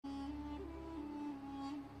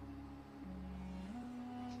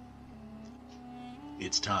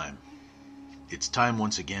It's time. It's time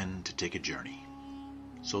once again to take a journey.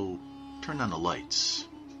 So turn on the lights,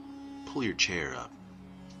 pull your chair up,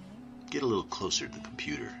 get a little closer to the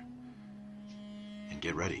computer, and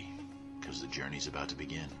get ready, because the journey's about to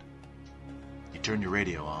begin. You turn your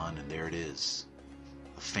radio on, and there it is,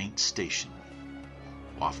 a faint station,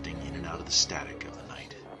 wafting in and out of the static of the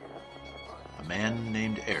night. A man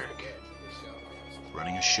named Eric,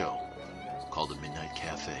 running a show called the Midnight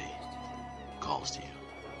Cafe, calls to you.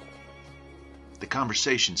 The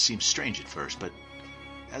conversation seems strange at first, but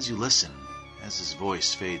as you listen, as his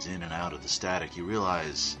voice fades in and out of the static, you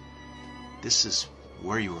realize this is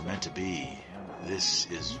where you were meant to be. This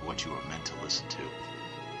is what you were meant to listen to.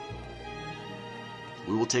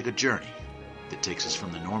 We will take a journey that takes us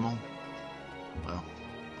from the normal, well,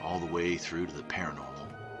 all the way through to the paranormal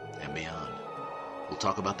and beyond. We'll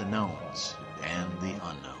talk about the knowns and the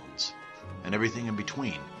unknowns and everything in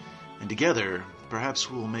between. And together, perhaps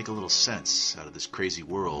we'll make a little sense out of this crazy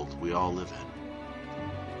world we all live in.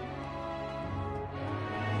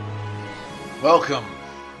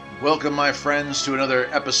 Welcome, my friends, to another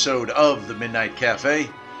episode of the Midnight Cafe.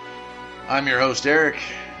 I'm your host, Eric,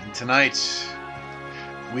 and tonight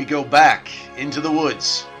we go back into the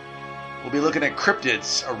woods. We'll be looking at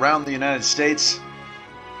cryptids around the United States,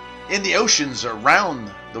 in the oceans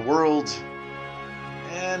around the world,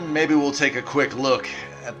 and maybe we'll take a quick look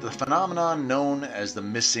at the phenomenon known as the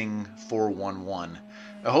missing 411.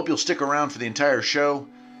 I hope you'll stick around for the entire show.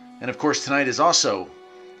 And of course, tonight is also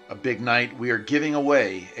a big night. We are giving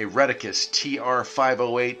away a Reticus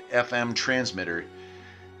TR508 FM transmitter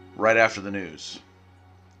right after the news.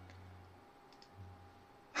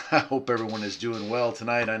 I hope everyone is doing well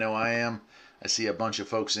tonight. I know I am. I see a bunch of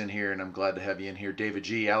folks in here, and I'm glad to have you in here. David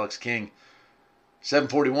G., Alex King,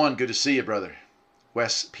 741, good to see you, brother.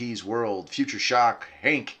 Wes P's World, Future Shock,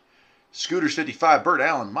 Hank, Scooters 55, Bert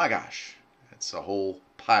Allen, my gosh. That's a whole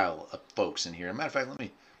pile of folks in here. As a matter of fact, let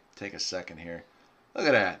me take a second here. Look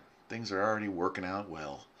at that. Things are already working out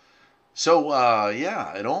well. So,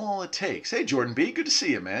 yeah, all it takes. Hey, Jordan B., good to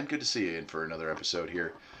see you, man. Good to see you in for another episode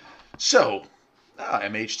here. So,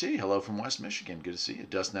 MHT, hello from West Michigan. Good to see you.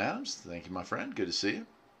 Dustin Adams, thank you, my friend. Good to see you.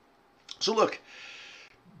 So, look,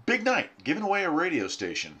 big night, giving away a radio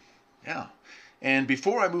station. Yeah. And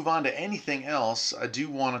before I move on to anything else, I do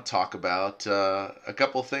want to talk about a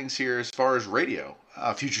couple of things here as far as radio.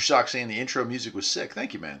 Future Shock saying the intro music was sick.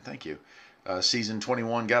 Thank you, man. Thank you. Season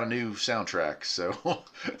 21 got a new soundtrack. So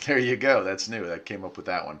there you go. That's new. That came up with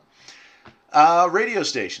that one. Radio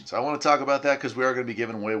stations. I want to talk about that because we are going to be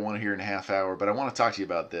giving away one here in a half hour. But I want to talk to you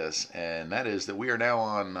about this. And that is that we are now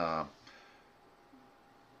on,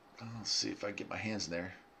 let's see if I can get my hands in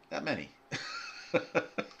there. That many.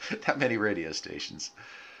 That many radio stations.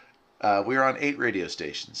 We are on 8 radio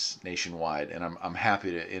stations nationwide, and I'm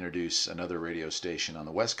happy to introduce another radio station on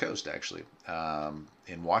the West Coast, actually,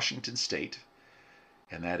 in Washington State,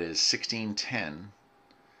 and that is 1610,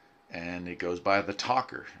 and it goes by The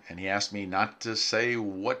Talker. And he asked me not to say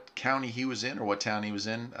what county he was in or what town he was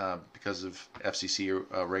in because of FCC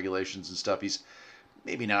regulations and stuff. He's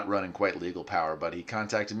maybe not running quite legal power, but he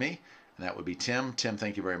contacted me. And that would be Tim. Tim,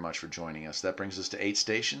 thank you very much for joining us. That brings us to 8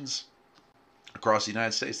 stations across the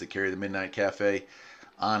United States that carry the Midnight Cafe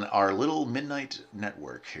on our little Midnight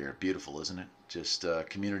network here. Beautiful, isn't it? Just a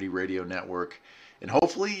community radio network. And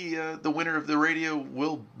hopefully the winner of the radio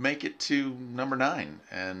will make it to number 9.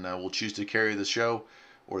 And we'll choose to carry the show,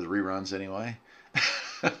 or the reruns anyway.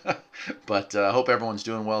 But I hope everyone's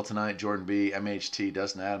doing well tonight. Jordan B., MHT,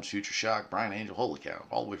 Dustin Adams, Future Shock, Brian Angel, holy cow,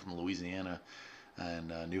 all the way from Louisiana.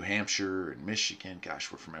 And New Hampshire and Michigan.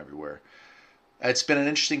 Gosh, we're from everywhere. It's been an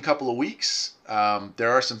interesting couple of weeks.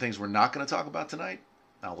 There are some things we're not going to talk about tonight.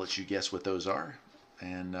 I'll let you guess what those are,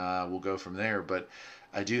 and we'll go from there. But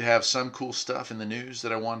I do have some cool stuff in the news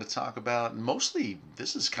that I wanted to talk about. Mostly,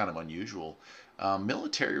 this is kind of unusual.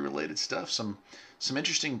 Military-related stuff, some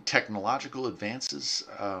interesting technological advances.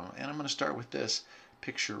 And I'm going to start with this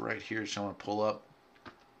picture right here, which I want to pull up.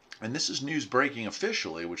 And this is news breaking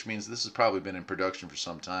officially, which means this has probably been in production for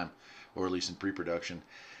some time, or at least in pre-production.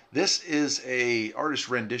 This is a artist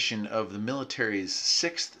rendition of the military's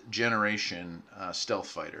 6th generation stealth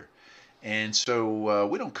fighter. And so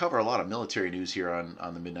we don't cover a lot of military news here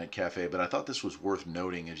on the Midnight Cafe, but I thought this was worth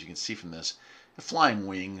noting. As you can see from this, the flying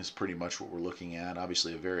wing is pretty much what we're looking at.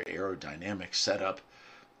 Obviously a very aerodynamic setup.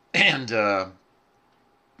 And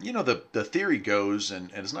the theory goes,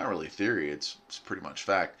 and it's not really theory, it's pretty much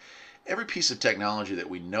fact. Every piece of technology that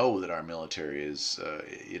we know that our military is,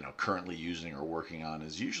 currently using or working on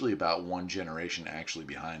is usually about one generation actually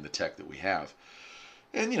behind the tech that we have.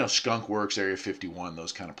 And, Skunk Works, Area 51,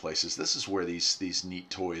 those kind of places. This is where these neat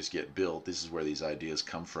toys get built. This is where these ideas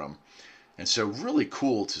come from. And so really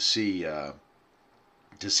cool to see a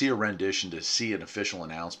rendition, to see an official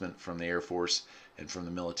announcement from the Air Force and from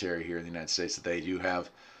the military here in the United States that they do have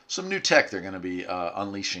some new tech they're going to be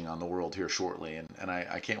unleashing on the world here shortly. And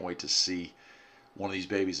I can't wait to see one of these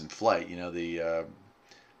babies in flight.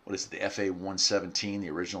 What is it, the FA-117, the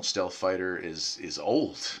original stealth fighter, is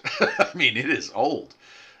old. I mean, it is old.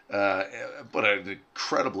 But an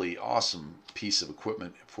incredibly awesome piece of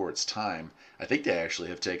equipment for its time. I think they actually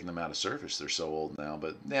have taken them out of service. They're so old now.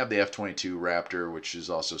 But they have the F-22 Raptor, which is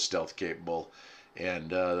also stealth capable. And,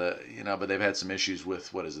 but they've had some issues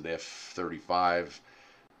with, what is it, the F-35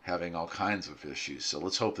 having all kinds of issues. So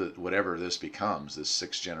let's hope that whatever this becomes, this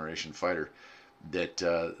sixth generation fighter, that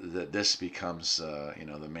this becomes,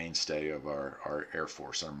 the mainstay of our Air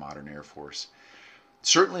Force, our modern Air Force.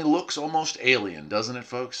 Certainly looks almost alien, doesn't it,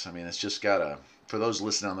 folks? I mean, it's just got a, for those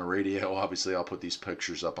listening on the radio, obviously I'll put these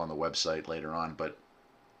pictures up on the website later on, but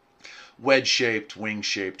wedge-shaped,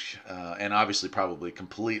 wing-shaped, and obviously probably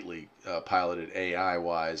completely piloted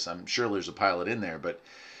AI-wise. I'm sure there's a pilot in there, but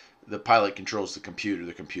the pilot controls the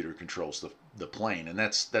computer controls the plane, and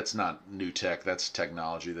that's not new tech, that's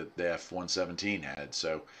technology that the F-117 had.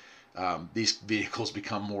 So these vehicles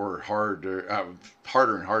become harder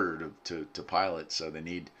and harder to pilot, so they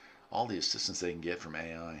need all the assistance they can get from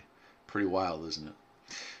AI. Pretty wild, isn't it?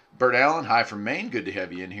 Bert Allen, hi from Maine. Good to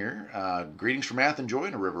have you in here. Greetings from Athens, Joy,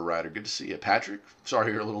 and a River Rider. Good to see you. Patrick,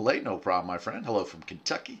 sorry you're a little late. No problem, my friend. Hello from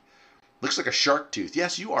Kentucky. Looks like a shark tooth.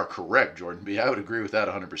 Yes, you are correct, Jordan B. I would agree with that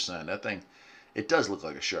 100%. That thing, it does look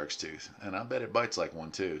like a shark's tooth, and I bet it bites like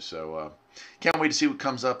one too. So can't wait to see what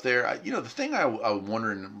comes up there. The thing I was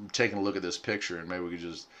wondering, taking a look at this picture, and maybe we could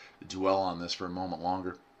just dwell on this for a moment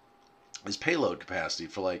longer, is payload capacity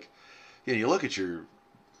for, like, you look at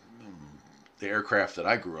the aircraft that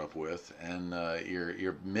I grew up with, and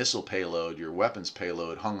your missile payload, your weapons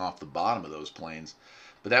payload hung off the bottom of those planes.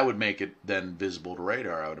 But that would make it then visible to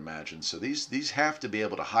radar, I would imagine. So these have to be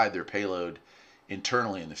able to hide their payload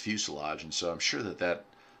internally in the fuselage, and so I'm sure that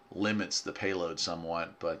limits the payload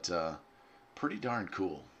somewhat, but pretty darn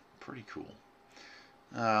cool. Pretty cool.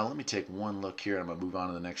 Let me take one look here. I'm going to move on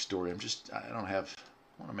to the next story. I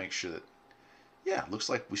want to make sure that, yeah, looks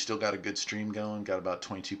like we still got a good stream going. Got about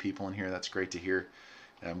 22 people in here. That's great to hear.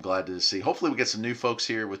 And I'm glad to see. Hopefully we get some new folks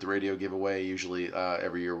here with the radio giveaway. Usually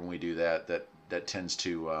every year when we do that tends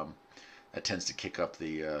to kick up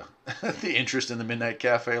the the interest in the Midnight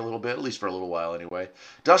Cafe a little bit, at least for a little while anyway.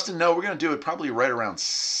 Dustin, no, we're going to do it probably right around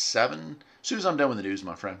 7. As soon as I'm done with the news,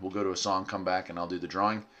 my friend, we'll go to a song, come back, and I'll do the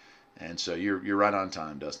drawing. And so you're right on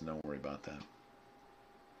time, Dustin. Don't worry about that.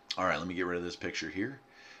 All right, let me get rid of this picture here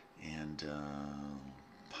and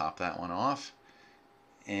pop that one off.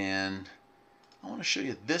 And I want to show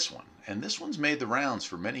you this one. And this one's made the rounds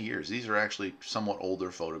for many years. These are actually somewhat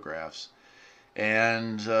older photographs.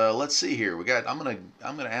 And let's see here. I'm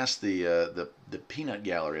gonna ask the peanut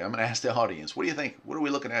gallery. I'm gonna ask the audience. What do you think? What are we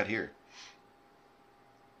looking at here?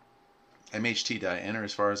 MHT, did I enter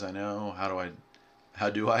as far as I know? How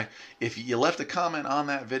do I? If you left a comment on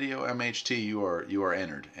that video, MHT, you are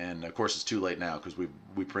entered. And of course it's too late now because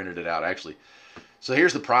we printed it out actually. So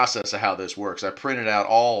here's the process of how this works. I printed out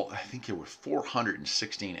I think it were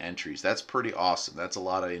 416 entries. That's pretty awesome. That's a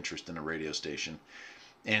lot of interest in a radio station.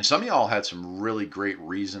 And some of y'all had some really great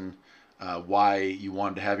reason why you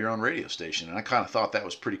wanted to have your own radio station, and I kind of thought that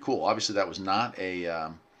was pretty cool. Obviously, that was not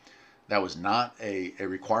a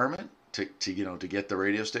requirement to get the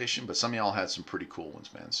radio station, but some of y'all had some pretty cool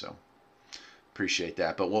ones, man. So appreciate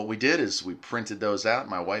that. But what we did is we printed those out.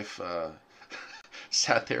 My wife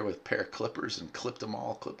sat there with a pair of clippers and clipped them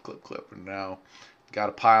all, clip, and now got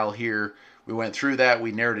a pile here. We went through that.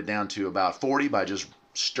 We narrowed it down to about 40 by just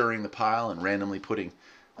stirring the pile and randomly putting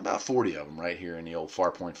about 40 of them right here in the old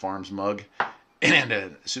Farpoint Farms mug. And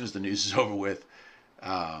as soon as the news is over with,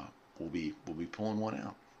 we'll be pulling one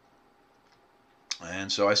out.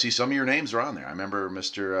 And so I see some of your names are on there. I remember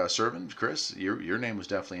Mr. Servin, Chris, your name was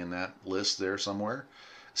definitely in that list there somewhere.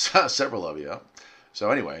 Several of you. So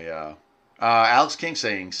anyway, Alex King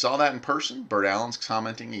saying, saw that in person. Bert Allen's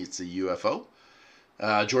commenting it's a UFO.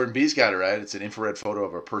 Jordan B's got it right. It's an infrared photo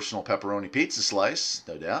of a personal pepperoni pizza slice,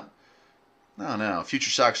 no doubt. No.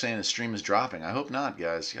 Future Sock saying the stream is dropping. I hope not,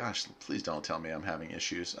 guys. Gosh, please don't tell me I'm having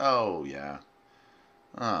issues. Oh, yeah.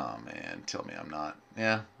 Oh, man. Tell me I'm not.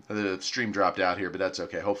 Yeah, the stream dropped out here, but that's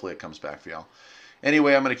okay. Hopefully it comes back for y'all.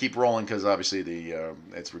 Anyway, I'm going to keep rolling because obviously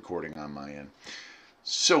it's recording on my end.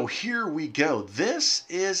 So here we go. This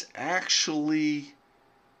is actually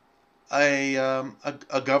a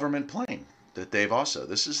government plane. that they've also.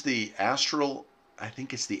 This is the Astral, I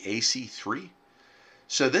think it's the AC3.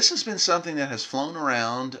 So this has been something that has flown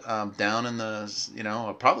around down in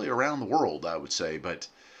the, probably around the world, I would say. But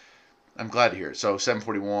I'm glad to hear it. So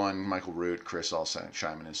 741, Michael Root, Chris all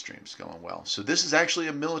chiming in streams, going well. So this is actually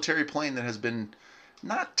a military plane that has been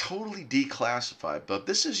not totally declassified, but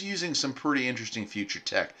this is using some pretty interesting future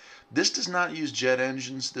tech. This does not use jet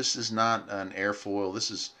engines. This is not an airfoil.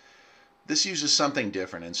 This uses something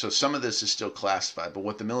different, and so some of this is still classified. But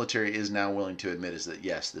what the military is now willing to admit is that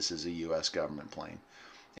yes, this is a U.S. government plane.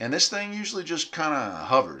 And this thing usually just kind of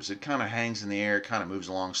hovers. It kind of hangs in the air. It kind of moves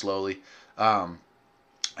along slowly.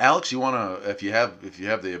 Alex, you want to, if you have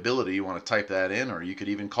the ability, you want to type that in, or you could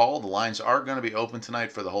even call. The lines are going to be open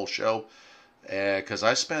tonight for the whole show, because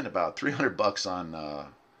I spent about $300 on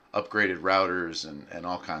upgraded routers and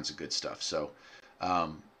all kinds of good stuff. So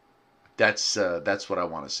that's what I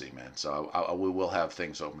want to see, man. So we will have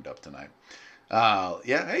things opened up tonight.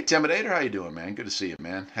 Yeah, hey Timidator, how you doing, man? Good to see you,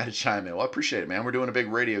 man. Had to chime in. Well, I appreciate it, man. We're doing a big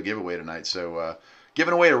radio giveaway tonight, so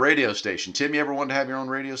giving away a radio station. Tim, you ever wanted to have your own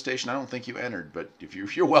radio station? I don't think you entered, but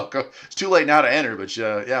if you're welcome. It's too late now to enter, but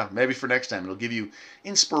yeah, maybe for next time. It'll give you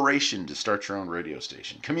inspiration to start your own radio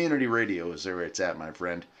station. Community radio is where it's at, my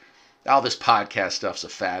friend. All this podcast stuff's a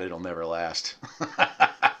fad. It'll never last.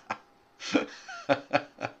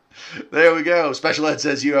 There we go. Special Ed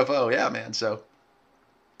says UFO. Yeah, man. So,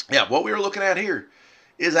 yeah, what we were looking at here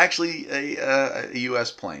is actually a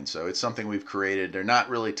U.S. plane. So it's something we've created. They're not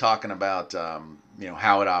really talking about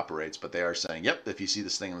how it operates, but they are saying, yep, if you see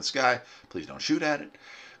this thing in the sky, please don't shoot at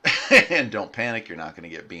it. And don't panic. You're not going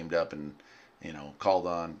to get beamed up and called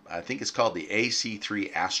on. I think it's called the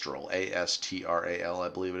AC3 Astral, ASTRAL, I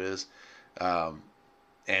believe it is.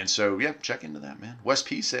 And so, yeah, check into that, man. Wes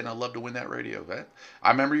P saying, I'd love to win that radio. Right?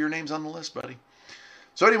 I remember your name's on the list, buddy.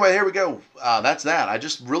 So anyway, here we go. That's that. I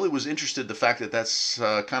just really was interested in the fact that that's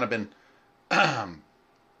kind of been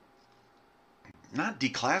not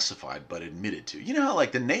declassified, but admitted to. You know how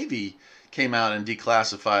like the Navy came out and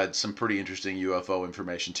declassified some pretty interesting UFO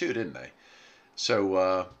information too, didn't they?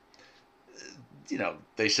 So,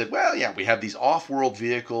 they said, well, yeah, we have these off-world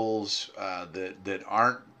vehicles that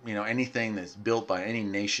aren't, anything that's built by any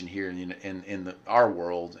nation here in our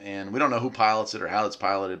world, and we don't know who pilots it or how it's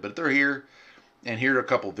piloted, but they're here, and here are a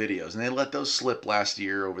couple videos, and they let those slip last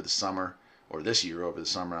year over the summer, or this year over the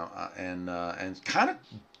summer, and kind of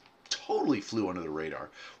totally flew under the radar.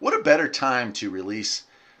 What a better time to release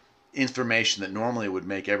information that normally would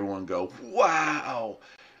make everyone go, wow,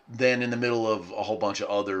 than in the middle of a whole bunch of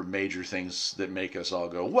other major things that make us all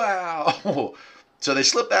go, wow. So they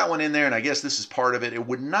slipped that one in there, and I guess this is part of it. It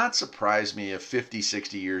would not surprise me if 50,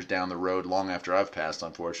 60 years down the road, long after I've passed,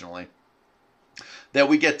 unfortunately, that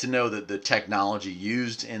we get to know that the technology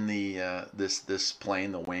used in the this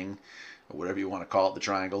plane, the wing, or whatever you want to call it, the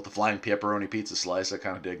triangle, the flying pepperoni pizza slice, I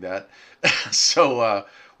kind of dig that. So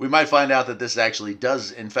we might find out that this actually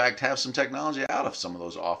does, in fact, have some technology out of some of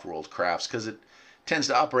those off-world crafts, because it tends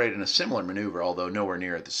to operate in a similar maneuver, although nowhere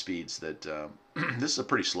near at the speeds that this is a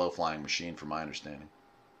pretty slow-flying machine, from my understanding.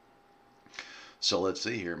 So let's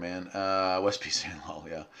see here, man. West P saying, oh,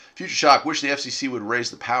 yeah. Future Shock, wish the FCC would raise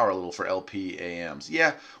the power a little for LPAMs.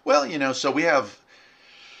 Yeah, well, so we have,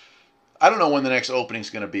 I don't know when the next opening is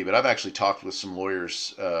going to be, but I've actually talked with some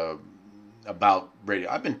lawyers about radio.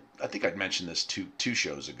 I think I'd mentioned this two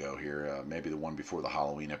shows ago here, maybe the one before the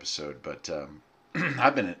Halloween episode, but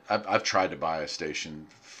I've tried to buy a station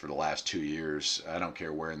for the last 2 years. I don't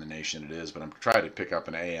care where in the nation it is, but I'm trying to pick up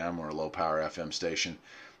an AM or a low power FM station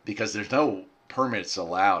because there's no permits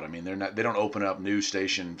allowed. I mean, they don't open up new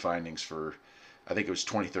station findings for, I think it was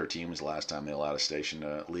 2013 was the last time they allowed a station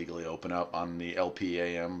to legally open up on the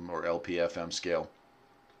LPAM or LPFM scale.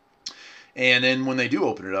 And then when they do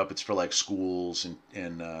open it up, it's for like schools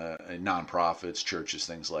and nonprofits, churches,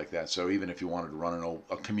 things like that. So even if you wanted to run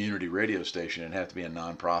a community radio station, it'd have to be a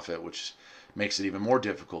nonprofit, which makes it even more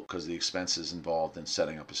difficult because the expenses involved in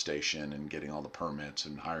setting up a station and getting all the permits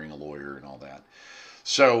and hiring a lawyer and all that.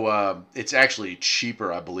 So it's actually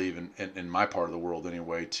cheaper, I believe, in my part of the world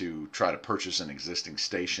anyway, to try to purchase an existing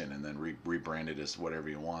station and then rebrand it as whatever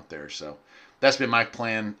you want there. So that's been my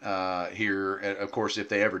plan here. And of course, if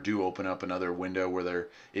they ever do open up another window where they're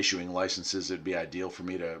issuing licenses, it'd be ideal for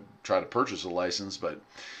me to try to purchase a license. But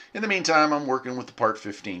in the meantime, I'm working with the Part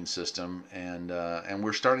 15 system, and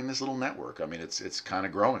we're starting this little network. I mean, it's kind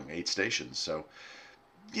of growing, 8 stations. So,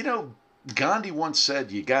 Gandhi once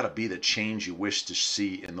said, you got to be the change you wish to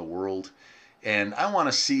see in the world. And I want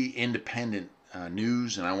to see independent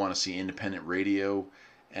news, and I want to see independent radio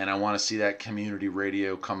and I want to see that community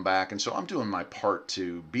radio come back. And so I'm doing my part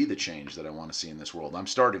to be the change that I want to see in this world. I'm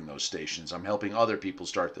starting those stations. I'm helping other people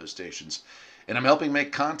start those stations. And I'm helping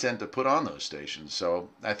make content to put on those stations. So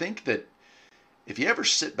I think that if you ever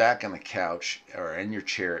sit back on the couch or in your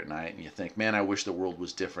chair at night and you think, man, I wish the world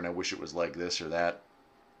was different. I wish it was like this or that.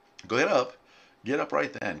 Go get up. Get up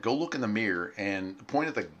right then. Go look in the mirror and point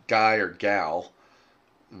at the guy or gal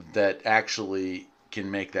that actually can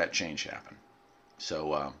make that change happen.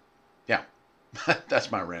 So, yeah,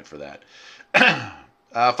 that's my rant for that.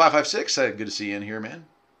 556, good to see you in here, man.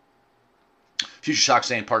 Future Shock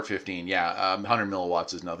saying part 15. Yeah, 100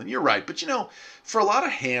 milliwatts is nothing. You're right. But, you know, for a lot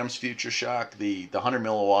of hams, Future Shock, the 100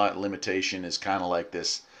 milliwatt limitation is kind of like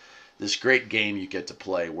this great game you get to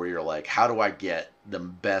play where you're like, how do I get the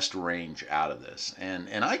best range out of this?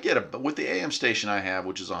 And I get with the AM station I have,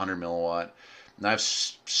 which is 100 milliwatt, and I've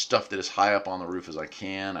stuffed it as high up on the roof as I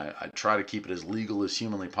can. I try to keep it as legal as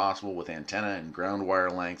humanly possible with antenna and ground wire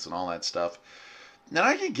lengths and all that stuff. Now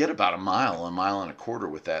I can get about a mile and a quarter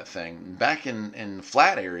with that thing. Back in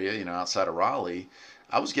flat area, you know, outside of Raleigh,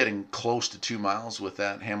 I was getting close to 2 miles with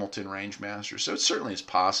that Hamilton Rangemaster. So it certainly is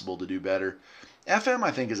possible to do better. FM, I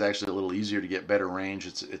think, is actually a little easier to get better range.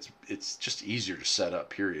 It's just easier to set up,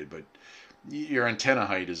 period. But your antenna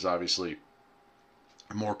height is obviously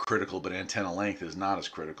more critical, but antenna length is not as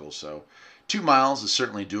critical. So 2 miles is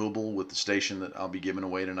certainly doable with the station that I'll be giving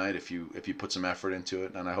away tonight if you put some effort into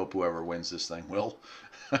it. And I hope whoever wins this thing will.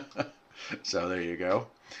 So there you go.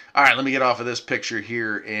 All right, let me get off of this picture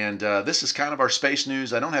here. And this is kind of our space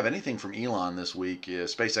news. I don't have anything from Elon this week.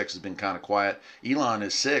 SpaceX has been kind of quiet. Elon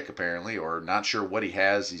is sick, apparently, or not sure what he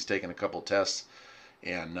has. He's taken a couple tests,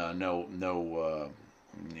 and no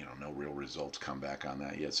real results come back on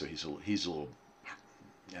that yet. So he's a little,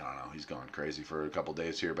 I don't know, he's gone crazy for a couple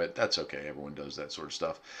days here, but that's okay. Everyone does that sort of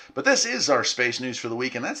stuff. But this is our space news for the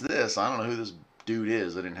week, and that's this. I don't know who this dude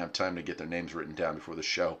is. I didn't have time to get their names written down before the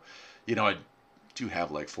show. You know, I do have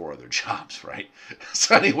like 4 other jobs, right?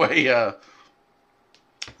 So anyway,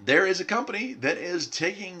 there is a company that is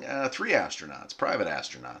taking 3 astronauts, private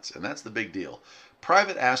astronauts, and that's the big deal.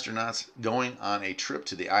 Private astronauts going on a trip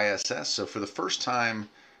to the ISS. So for the first time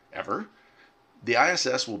ever, the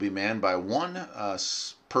ISS will be manned by one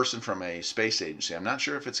person from a space agency. I'm not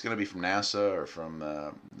sure if it's going to be from NASA or from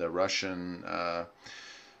the Russian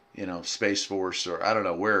Space Force, or I don't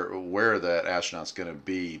know where that astronaut's going to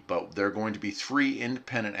be, but they're going to be 3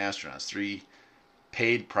 independent astronauts, 3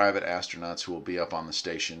 paid private astronauts who will be up on the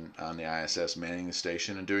station, on the ISS, manning the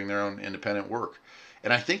station and doing their own independent work.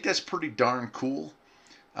 And I think that's pretty darn cool.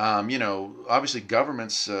 Obviously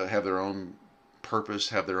governments have their own purpose,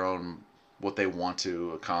 have their own what they want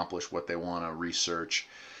to accomplish, what they want to research.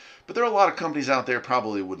 But there are a lot of companies out there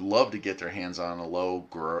probably would love to get their hands on a low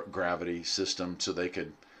gravity system so they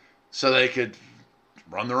could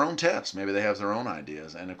run their own tests. Maybe they have their own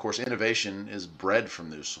ideas. And of course, innovation is bred from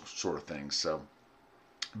those sort of things. So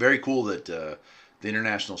very cool that the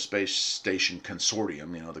International Space Station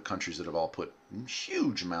Consortium, the countries that have all put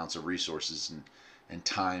huge amounts of resources and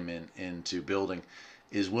time into building,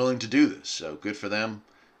 is willing to do this. So good for them.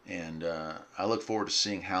 And I look forward to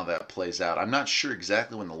seeing how that plays out. I'm not sure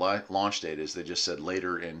exactly when the launch date is. They just said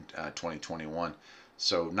later in 2021.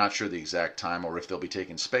 So not sure the exact time, or if they'll be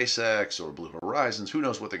taking SpaceX or Blue Horizons. Who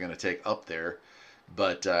knows what they're going to take up there.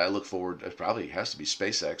 But I look forward. It probably has to be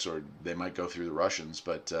SpaceX, or they might go through the Russians.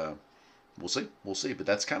 But we'll see. We'll see. But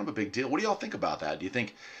that's kind of a big deal. What do y'all think about that? Do you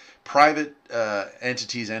think private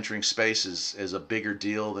entities entering space is a bigger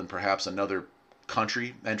deal than perhaps another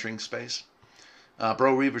country entering space?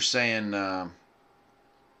 Bro Reaver's saying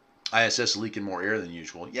ISS leaking more air than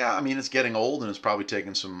usual. Yeah, I mean, it's getting old and it's probably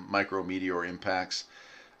taking some micrometeor impacts.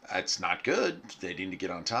 It's not good. They need to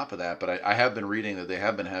get on top of that. But I have been reading that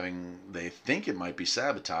they think it might be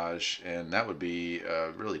sabotage, and that would be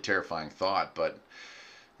a really terrifying thought. But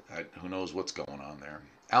who knows what's going on there.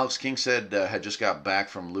 Alex King said had just got back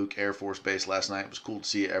from Luke Air Force Base last night. It was cool to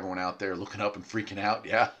see everyone out there looking up and freaking out.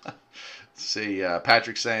 Yeah. See,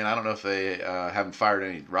 Patrick saying, I don't know if they haven't fired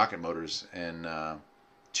any rocket motors in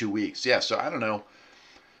 2 weeks. Yeah, so I don't know.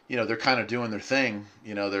 They're kind of doing their thing.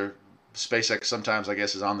 They're SpaceX sometimes, I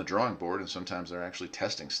guess, is on the drawing board, and sometimes they're actually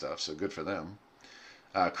testing stuff, so good for them.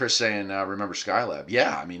 Chris saying, remember Skylab?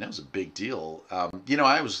 Yeah, I mean, that was a big deal.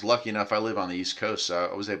 I was lucky enough, I live on the East Coast, so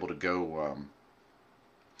I was able to go,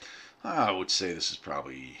 I would say this is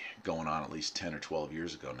probably going on at least 10 or 12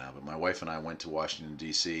 years ago now, but my wife and I went to Washington,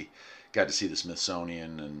 D.C., got to see the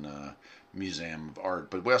Smithsonian and Museum of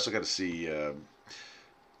Art, but we also got to see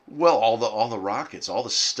Well, all the rockets, all the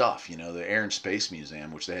stuff, the Air and Space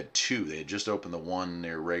Museum, which they had two. They had just opened the one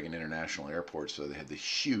near Reagan International Airport, so they had the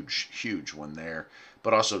huge one there.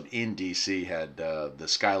 But also in D.C. had the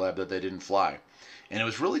Skylab that they didn't fly, and it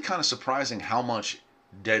was really kind of surprising how much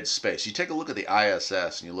dead space. You take a look at the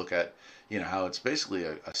ISS, and you look at how it's basically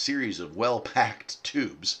a series of well-packed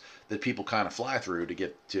tubes that people kind of fly through to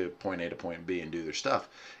get to point A to point B and do their stuff.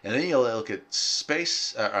 And then you look at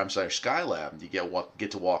Skylab. You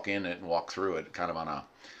get to walk in it and walk through it, kind of on a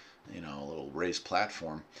little raised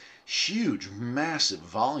platform. Huge, massive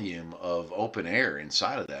volume of open air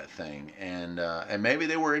inside of that thing, and maybe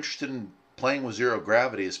they were interested in playing with zero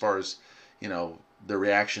gravity as far as the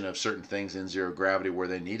reaction of certain things in zero gravity where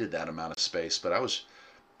they needed that amount of space. But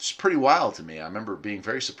it's pretty wild to me. I remember being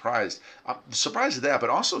very surprised. I'm surprised at that, but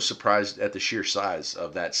also surprised at the sheer size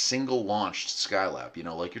of that single launched Skylab.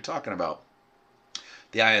 Like you're talking about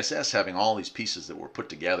the ISS having all these pieces that were put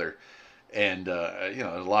together, and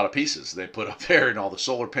there's a lot of pieces they put up there and all the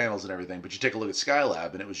solar panels and everything. But you take a look at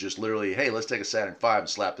Skylab, and it was just literally, hey, let's take a Saturn V and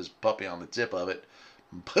slap this puppy on the tip of it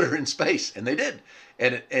and put her in space, and they did.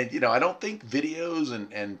 And I don't think videos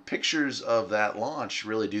and pictures of that launch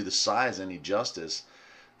really do the size any justice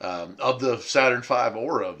of the Saturn V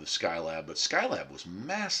or of the Skylab, but Skylab was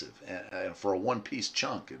massive for a one-piece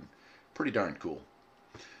chunk and pretty darn cool.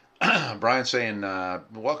 Brian saying,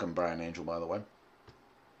 welcome, Brian Angel, by the way.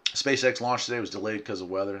 SpaceX launch today was delayed because of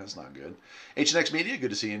weather. That's not good. HNX Media, good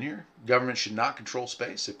to see you in here. Government should not control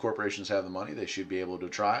space. If corporations have the money, they should be able to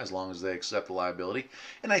try as long as they accept the liability.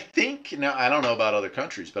 And I think, now I don't know about other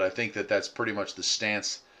countries, but I think that that's pretty much the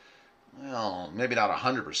stance. Well, maybe not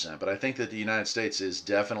 100%, but I think that the United States is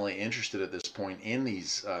definitely interested at this point in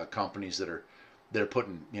these companies that are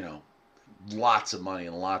putting lots of money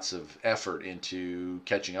and lots of effort into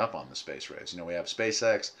catching up on the space race. We have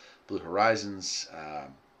SpaceX, Blue Horizons.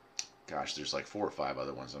 Gosh, there's like 4 or 5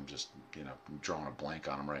 other ones. I'm just drawing a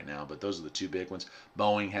blank on them right now, but those are the two big ones.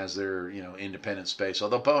 Boeing has their independent space,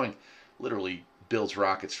 although Boeing literally builds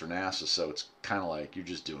rockets for NASA, so it's kind of like you're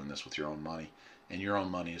just doing this with your own money. And your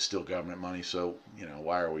own money is still government money, so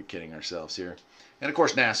why are we kidding ourselves here? And of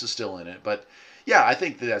course NASA's still in it, but yeah, I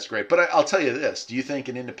think that's great. But I'll tell you this: do you think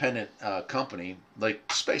an independent company like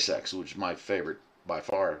SpaceX, which is my favorite by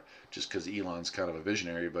far, just because Elon's kind of a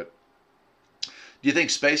visionary, but do you think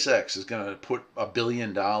SpaceX is going to put $1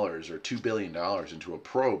 billion or $2 billion into a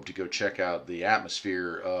probe to go check out the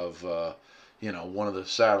atmosphere of one of the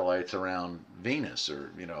satellites around Venus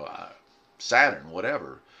or Saturn,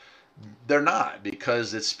 whatever? They're not,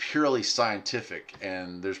 because it's purely scientific,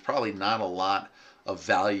 and there's probably not a lot of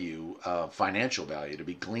value, financial value, to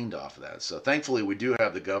be gleaned off of that. So thankfully, we do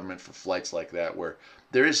have the government for flights like that, where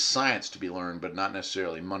there is science to be learned, but not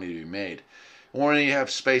necessarily money to be made. When you have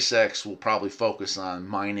SpaceX, will probably focus on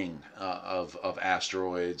mining of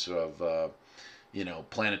asteroids, of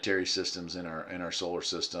planetary systems in our solar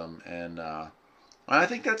system, and I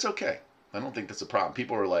think that's okay. I don't think that's a problem.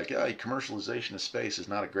 People are like, yeah, commercialization of space is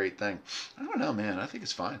not a great thing. I don't know, man. I think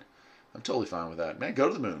it's fine. I'm totally fine with that. Man, go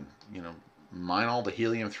to the moon. Mine all the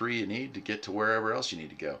helium-3 you need to get to wherever else you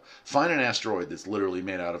need to go. Find an asteroid that's literally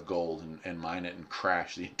made out of gold and mine it and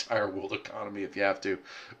crash the entire world economy if you have to.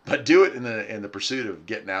 But do it in the pursuit of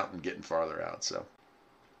getting out and getting farther out. So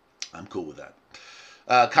I'm cool with that.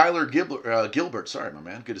 Kyler Gilbert, sorry, my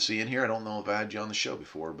man. Good to see you in here. I don't know if I had you on the show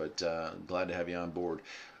before, but glad to have you on board.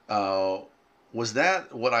 Was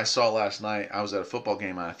that what I saw last night? I was at a football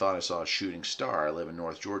game and I thought I saw a shooting star. I live in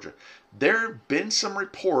North Georgia. There have been some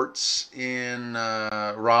reports in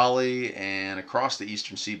Raleigh and across the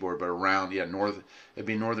eastern seaboard, but around, it'd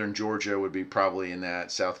be northern Georgia, would be probably in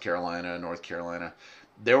that South Carolina, North Carolina.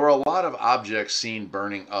 There were a lot of objects seen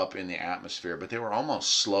burning up in the atmosphere, but they were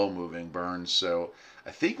almost slow-moving burns. So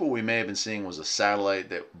I think what we may have been seeing was a satellite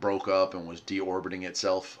that broke up and was deorbiting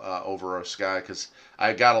itself over our sky, because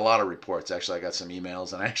I got a lot of reports. Actually, I got some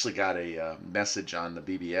emails, and I actually got a message on the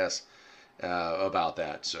BBS about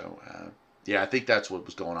that. So, yeah, I think that's what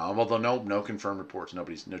was going on. Although no confirmed reports.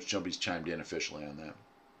 Nobody's chimed in officially on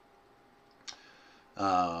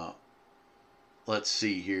that. Let's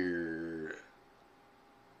see here.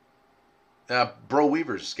 Bro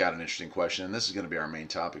Weaver's got an interesting question, and this is going to be our main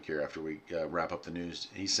topic here after we wrap up the news.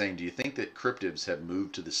 He's saying, do you think that cryptids have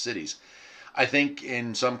moved to the cities? I think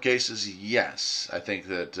in some cases, yes. I think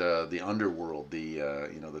that the underworld,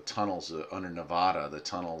 the tunnels under Nevada, the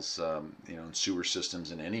tunnels, in sewer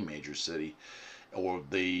systems in any major city, or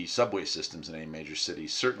the subway systems in any major city,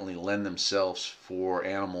 certainly lend themselves for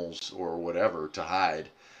animals or whatever to hide.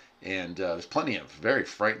 And there's plenty of very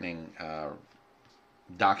frightening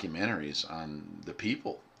documentaries on the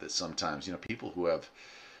people that sometimes, people who have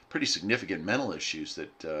pretty significant mental issues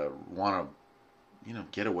that want to,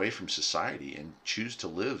 get away from society and choose to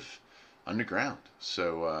live underground.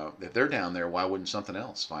 So if they're down there, why wouldn't something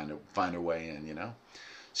else find a way in?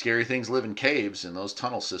 Scary things live in caves, and those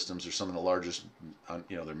tunnel systems are some of the largest.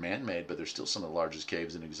 They're man-made, but they're still some of the largest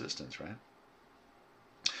caves in existence, right?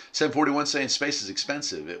 741 saying space is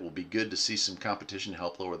expensive. It will be good to see some competition to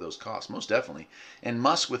help lower those costs. Most definitely. And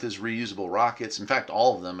Musk with his reusable rockets, in fact,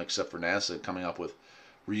 all of them except for NASA coming up with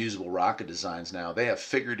reusable rocket designs now, they have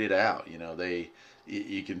figured it out.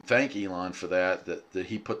 You can thank Elon for that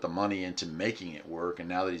he put the money into making it work, and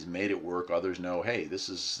now that he's made it work, others know, hey, this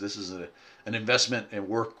is an investment and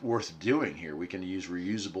worth doing here. We can use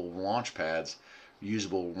reusable launch pads,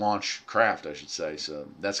 reusable launch craft, I should say. So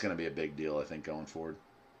that's going to be a big deal, I think, going forward.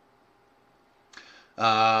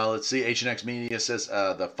 Let's see. H&X Media says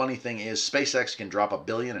the funny thing is SpaceX can drop $1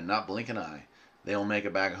 billion and not blink an eye. They'll make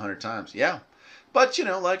it back 100 times. Yeah. But,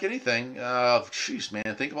 like anything, jeez,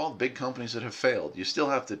 man, think of all the big companies that have failed. You still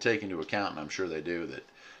have to take into account, and I'm sure they do, that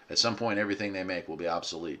at some point everything they make will be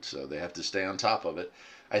obsolete. So they have to stay on top of it.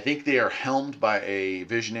 I think they are helmed by a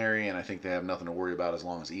visionary, and I think they have nothing to worry about as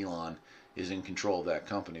long as Elon is in control of that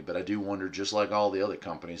company. But I do wonder, just like all the other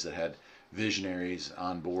companies that had visionaries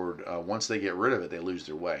on board, once they get rid of it, they lose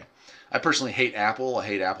their way. I personally hate Apple. I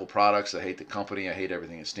hate Apple products. I hate the company. I hate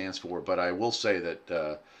everything it stands for. But I will say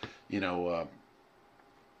that,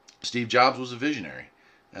 Steve Jobs was a visionary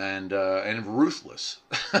and ruthless.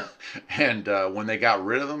 And when they got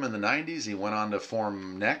rid of him in the 90s, he went on to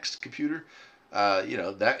form Next Computer.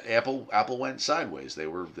 That Apple went sideways. They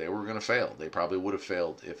were going to fail. They probably would have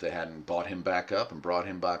failed if they hadn't bought him back up and brought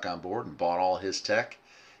him back on board and bought all his tech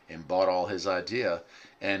and bought all his idea.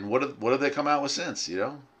 And what have they come out with since?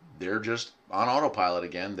 They're just on autopilot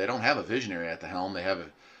again. They don't have a visionary at the helm. They have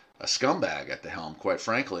a scumbag at the helm, quite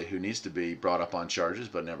frankly, who needs to be brought up on charges,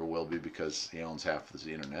 but never will be because he owns half of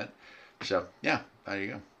the internet. So, yeah, there you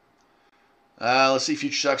go. Let's see,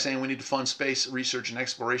 Future Shock saying we need to fund space research and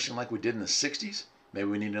exploration like we did in the 60s. Maybe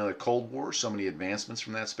we need another Cold War, so many advancements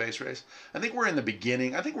from that space race. I think we're in the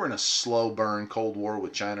beginning. I think we're in a slow burn Cold War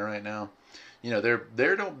with China right now.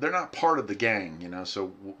 They're not part of the gang,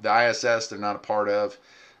 so the ISS they're not a part of.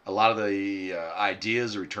 A lot of the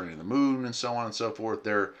ideas are returning to the moon and so on and so forth.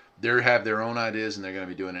 They have their own ideas, and they're going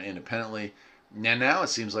to be doing it independently. And now it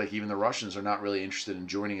seems like even the Russians are not really interested in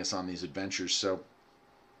joining us on these adventures. So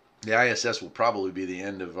the ISS will probably be the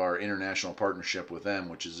end of our international partnership with them,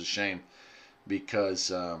 which is a shame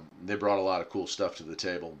because they brought a lot of cool stuff to the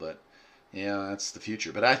table. But yeah, that's the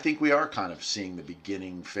future. But I think we are kind of seeing the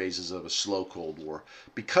beginning phases of a slow Cold War.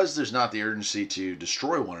 Because there's not the urgency to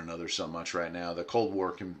destroy one another so much right now, the Cold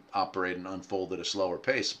War can operate and unfold at a slower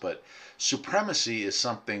pace. But supremacy is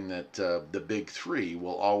something that the big three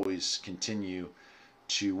will always continue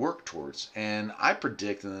to work towards. And I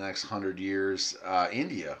predict in the next 100 years,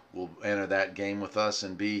 India will enter that game with us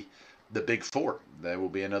and be the big four. There will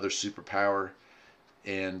be another superpower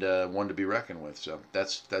and one to be reckoned with. So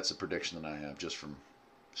that's a prediction that I have just from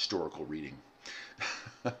historical reading.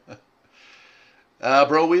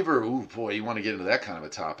 Bro Weaver, ooh boy, you want to get into that kind of a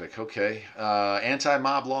topic. Okay.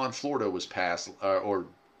 Anti-mob law in Florida was passed, or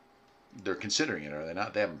they're considering it, are they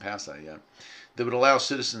not? They haven't passed that yet. That would allow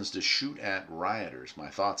citizens to shoot at rioters. My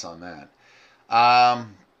thoughts on that.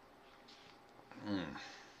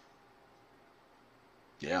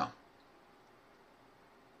 Yeah.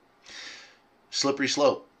 Slippery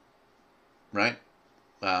slope, right?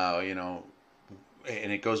 And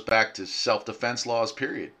it goes back to self-defense laws,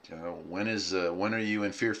 period. When are you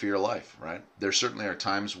in fear for your life, right? There certainly are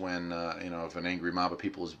times when, if an angry mob of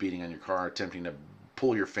people is beating on your car, attempting to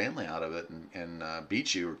pull your family out of it and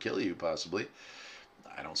beat you or kill you possibly.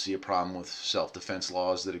 I don't see a problem with self-defense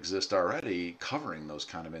laws that exist already covering those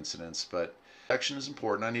kind of incidents, but protection is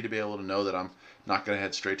important. I need to be able to know that I'm not going to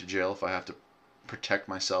head straight to jail if I have to protect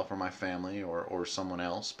myself or my family or someone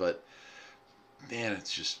else. But man,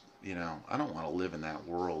 it's just, I don't want to live in that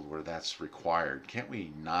world where that's required. Can't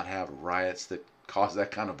we not have riots that cause that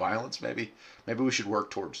kind of violence? Maybe we should work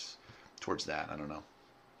towards that. I don't know.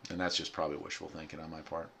 And that's just probably wishful thinking on my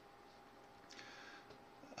part.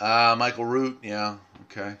 Michael Root, yeah,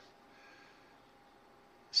 okay.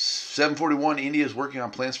 741, India is working on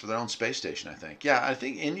plans for their own space station, I think. Yeah, I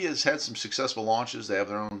think India's had some successful launches. They have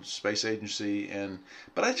their own space agency,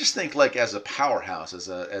 but I just think like as a powerhouse,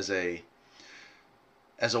 as a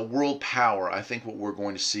world power, I think what we're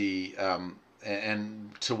going to see, and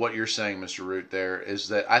to what you're saying, Mr. Root, there is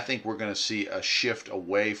that I think we're going to see a shift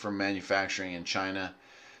away from manufacturing in China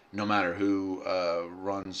no matter who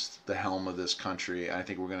runs the helm of this country. I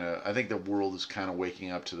think I think the world is kind of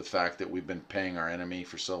waking up to the fact that we've been paying our enemy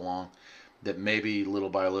for so long that maybe little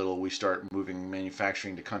by little we start moving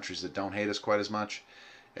manufacturing to countries that don't hate us quite as much,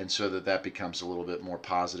 and so that becomes a little bit more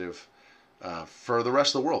positive for the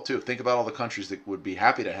rest of the world too. Think about all the countries that would be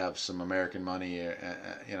happy to have some American money,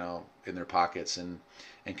 in their pockets and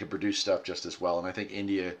can produce stuff just as well. And I think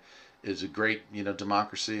India is a great,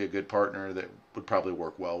 democracy, a good partner that would probably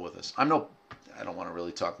work well with us. I don't want to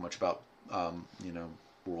really talk much about,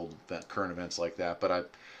 world current events like that,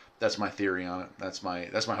 but that's my theory on it. That's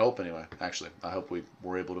my hope anyway. Actually, I hope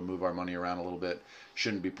we're able to move our money around a little bit.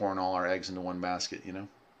 Shouldn't be pouring all our eggs into one basket,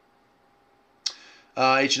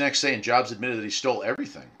 H&X saying Jobs admitted that he stole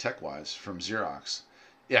everything tech-wise from Xerox.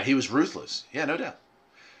 Yeah, he was ruthless. Yeah, no doubt.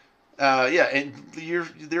 Yeah, and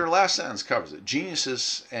their last sentence covers it.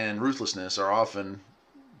 Geniuses and ruthlessness are often,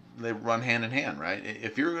 they run hand in hand, right?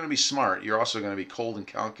 If you're going to be smart, you're also going to be cold and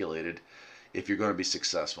calculated if you're going to be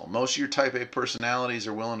successful. Most of your type A personalities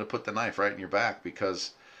are willing to put the knife right in your back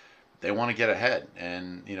because they want to get ahead.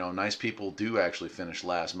 And, nice people do actually finish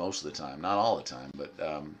last most of the time. Not all the time, but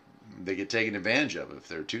they get taken advantage of if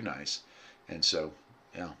they're too nice. And so,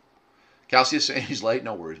 yeah. Calcius saying he's late.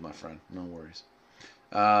 No worries, my friend. No worries.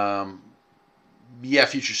 Yeah,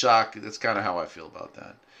 Future Shock. That's kind of how I feel about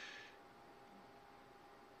that.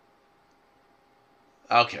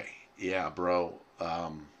 Okay. Yeah, bro.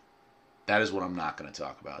 That is what I'm not going to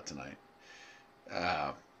talk about tonight.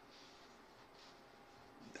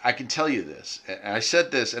 I can tell you this. And I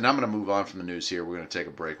said this, and I'm going to move on from the news here. We're going to take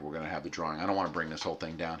a break. We're going to have the drawing. I don't want to bring this whole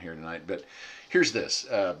thing down here tonight, but here's this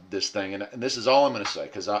thing, and this is all I'm going to say,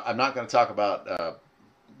 because I'm not going to talk about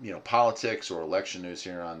politics or election news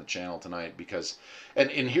here on the channel tonight, because and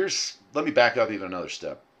here's, let me back up even another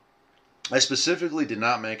step. I specifically did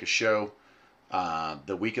not make a show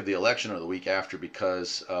the week of the election or the week after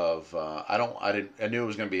because of I knew it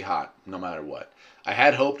was going to be hot no matter what. I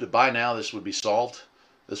had hoped that by now this would be solved.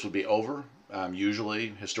 This would be over. Usually,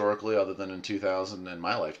 historically, other than in 2000, in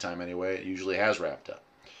my lifetime anyway, it usually has wrapped up.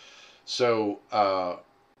 So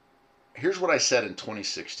here's what I said in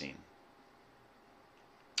 2016.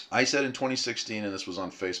 I said in 2016, and this was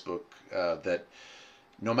on Facebook, that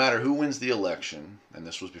no matter who wins the election, and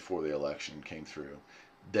this was before the election came through,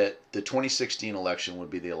 that the 2016 election would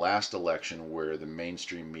be the last election where the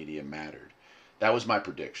mainstream media mattered. That was my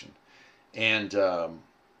prediction. And I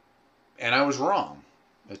was wrong.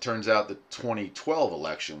 It turns out the 2012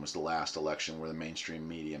 election was the last election where the mainstream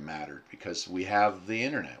media mattered, because we have the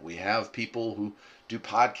internet. We have people who do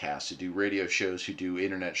podcasts, who do radio shows, who do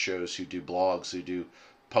internet shows, who do blogs, who do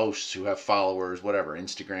posts, who have followers, whatever,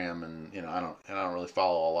 Instagram, and I don't really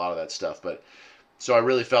follow a lot of that stuff, but so I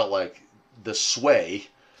really felt like the sway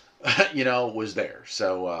was there.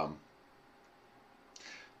 So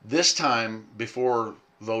this time before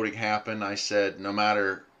voting happened, I said no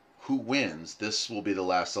matter who wins, this will be the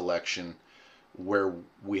last election where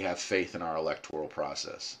we have faith in our electoral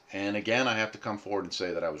process. And again, I have to come forward and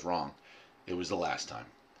say that I was wrong. It was the last time.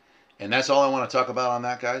 And that's all I want to talk about on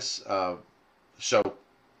that, guys. So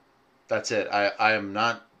that's it. I am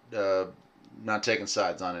not taking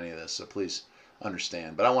sides on any of this, so please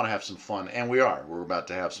understand. But I want to have some fun, and we're about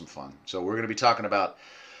to have some fun. So we're going to be talking about,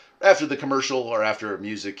 after the commercial or after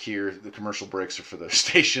music here, the commercial breaks are for the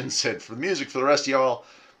stations, and for the music for the rest of y'all,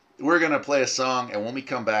 we're going to play a song, and when we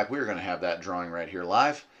come back, we're going to have that drawing right here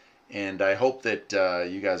live. And I hope that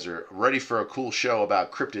you guys are ready for a cool show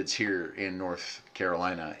about cryptids here in North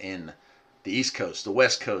Carolina, in the East Coast, the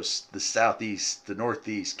West Coast, the Southeast, the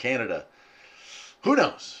Northeast, Canada. Who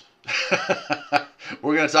knows?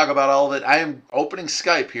 We're going to talk about all of it. I am opening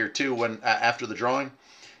Skype here, too, after the drawing.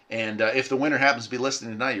 And if the winner happens to be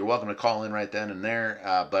listening tonight, you're welcome to call in right then and there.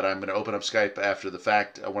 But I'm going to open up Skype after the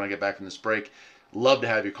fact when I get back from this break. Love to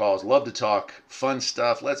have your calls. Love to talk. Fun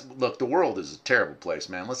stuff. Look, the world is a terrible place,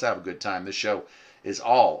 man. Let's have a good time. This show is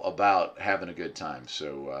all about having a good time.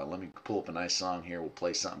 So let me pull up a nice song here. We'll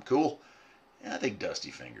play something cool. I think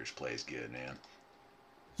Dusty Fingers plays good, man.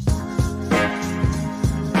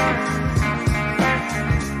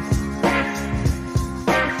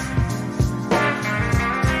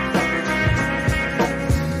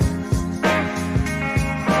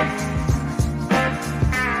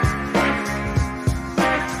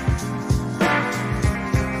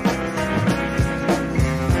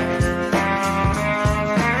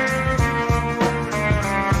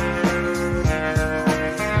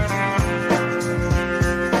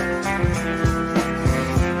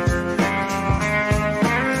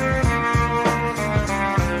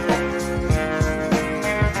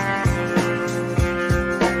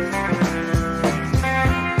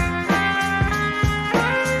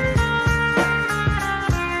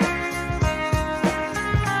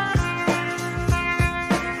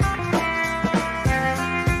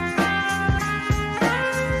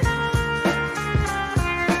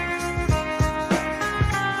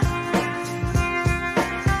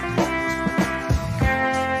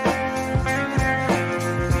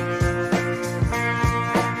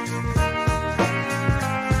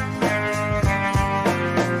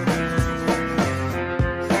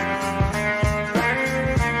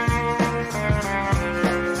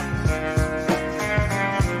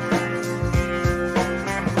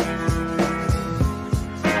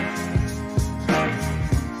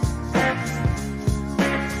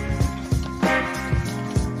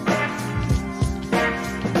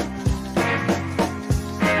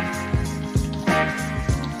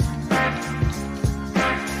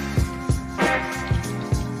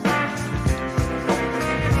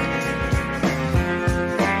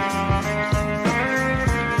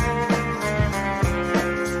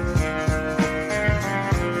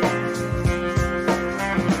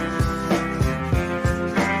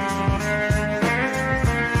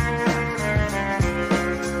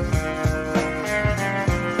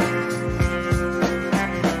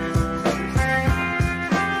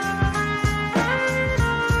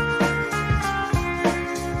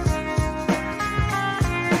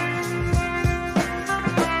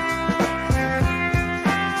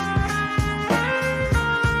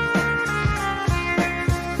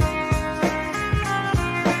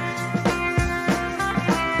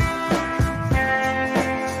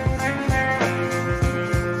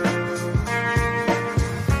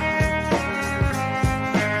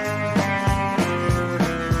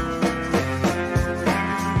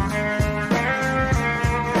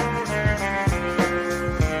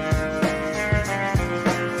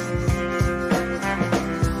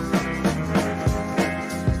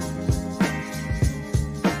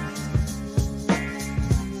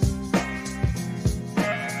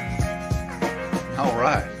 All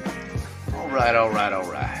right. All right, all right, all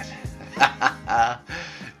right.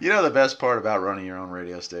 You know the best part about running your own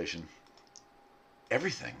radio station?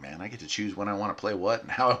 Everything, man. I get to choose when I want to play what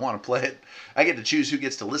and how I want to play it. I get to choose who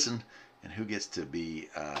gets to listen and who gets to be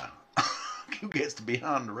who gets to be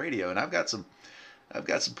on the radio. And I've got some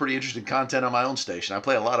pretty interesting content on my own station. I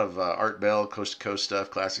play a lot of Art Bell, Coast to Coast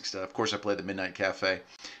stuff, classic stuff. Of course, I play the Midnight Cafe.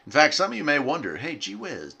 In fact, some of you may wonder, hey, gee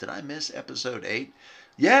whiz, did I miss episode 8?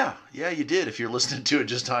 Yeah, you did if you're listening to it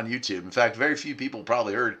just on YouTube. In fact, very few people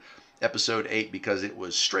probably heard episode 8 because it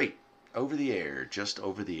was straight over the air, just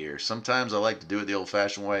over the air. Sometimes I like to do it the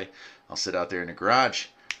old-fashioned way. I'll sit out there in the garage,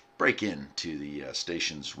 break into the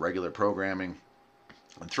station's regular programming,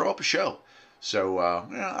 and throw up a show. So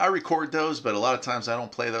I record those, but a lot of times I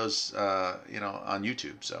don't play those, on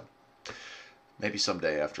YouTube. So maybe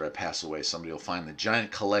someday after I pass away, somebody will find the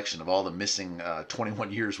giant collection of all the missing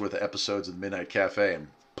 21 years worth of episodes of the Midnight Cafe and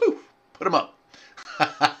poof, put them up.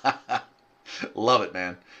 Love it,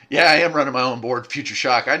 man. Yeah, I am running my own board, Future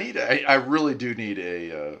Shock. I really do need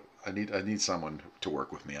I need someone to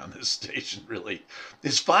work with me on this station, really.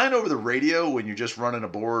 It's fine over the radio when you're just running a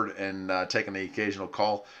board and taking the occasional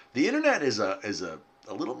call. The internet is a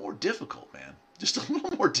little more difficult, man. Just a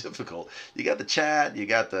little more difficult. You got the chat, you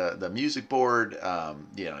got the music board,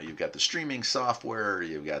 you've got the streaming software,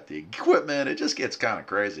 you've got the equipment. It just gets kind of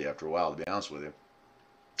crazy after a while, to be honest with you.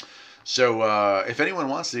 So if anyone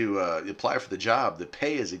wants to apply for the job, the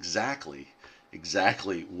pay is exactly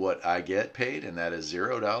what I get paid, and that is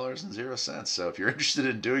 $0.00. So if you're interested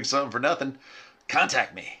in doing something for nothing,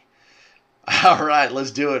 contact me. All right, let's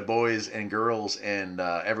do it, boys and girls and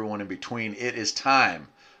everyone in between. It is time.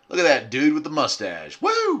 Look at that dude with the mustache.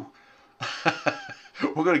 Woo!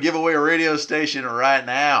 We're going to give away a radio station right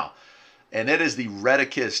now. And that is the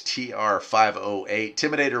Redicus TR508.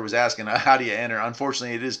 Timidator was asking, how do you enter?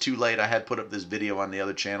 Unfortunately, it is too late. I had put up this video on the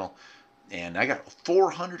other channel. And I got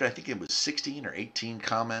 400, I think it was 16 or 18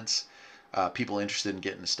 comments. People interested in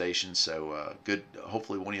getting the station. So good.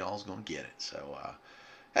 Hopefully one of y'all is going to get it. So,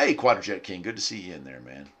 hey, Quadrajet King. Good to see you in there,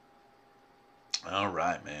 man. All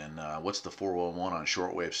right, man. What's the 411 on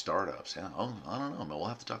shortwave startups? Yeah, I don't know. We'll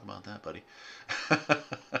have to talk about that, buddy.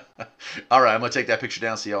 All right, I'm going to take that picture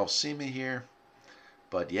down so y'all see me here.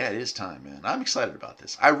 But yeah, it is time, man. I'm excited about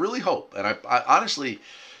this. I really hope. And I honestly,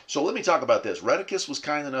 so let me talk about this. Redicus was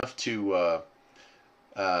kind enough to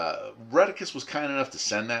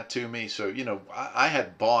send that to me. So, I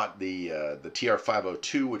had bought the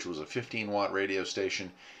TR502, which was a 15-watt radio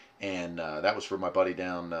station. And that was for my buddy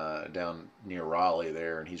down near Raleigh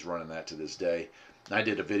there, and he's running that to this day. I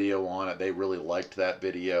did a video on it. They really liked that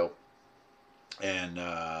video. And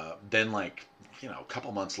then, a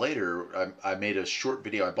couple months later, I made a short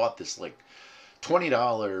video. I bought this, $20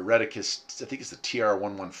 Redicus, I think it's the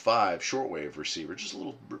TR115 shortwave receiver, just a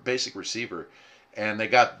little basic receiver. And they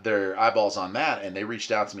got their eyeballs on that, and they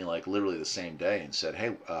reached out to me, literally the same day and said,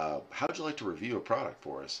 hey, how would you like to review a product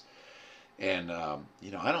for us? And I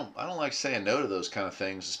don't like saying no to those kind of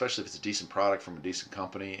things, especially if it's a decent product from a decent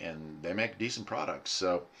company and they make decent products.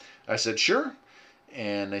 So I said, sure.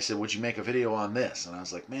 And they said, would you make a video on this? And I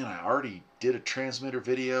was like, man, I already did a transmitter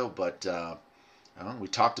video, but we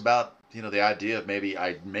talked about, the idea of maybe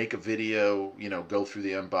I'd make a video, go through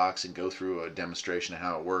the unbox and go through a demonstration of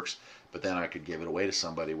how it works, but then I could give it away to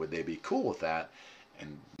somebody. Would they be cool with that?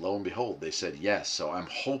 And lo and behold, they said yes. So I'm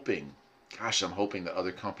hoping that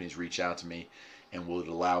other companies reach out to me and will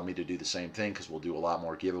allow me to do the same thing, because we'll do a lot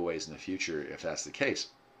more giveaways in the future if that's the case.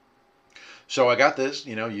 So I got this,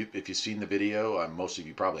 if you've seen the video, most of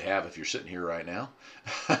you probably have if you're sitting here right now.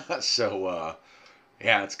 So,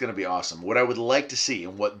 yeah, it's going to be awesome. What I would like to see,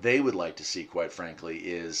 and what they would like to see, quite frankly,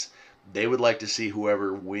 is they would like to see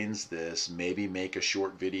whoever wins this maybe make a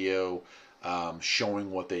short video showing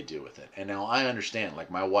what they do with it. And now I understand,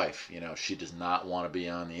 my wife, she does not want to be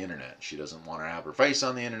on the internet. She doesn't want to have her face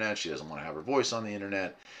on the internet. She doesn't want to have her voice on the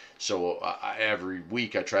internet. So every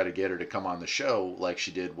week I try to get her to come on the show like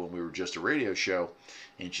she did when we were just a radio show,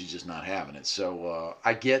 and she's just not having it. So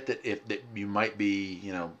I get that that you might be,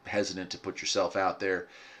 hesitant to put yourself out there.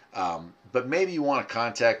 But maybe you want to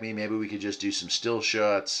contact me. Maybe we could just do some still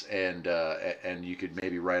shots, and you could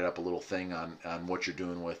maybe write up a little thing on what you're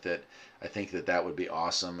doing with it. I think that would be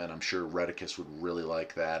awesome, and I'm sure Redicus would really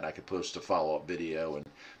like that. I could post a follow-up video, and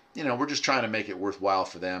we're just trying to make it worthwhile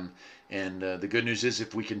for them. And the good news is,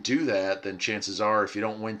 if we can do that, then chances are, if you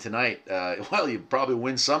don't win tonight, well, you probably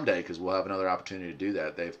win someday, because we'll have another opportunity to do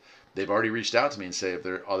that. They've already reached out to me and say if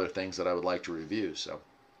there are other things that I would like to review. So,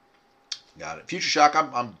 got it. Future Shock,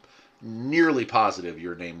 I'm nearly positive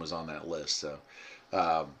your name was on that list. So,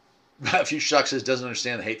 A few Shuck says doesn't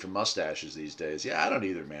understand the hate for mustaches these days. Yeah, I don't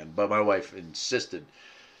either, man. But my wife insisted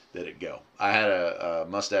that it go. I had a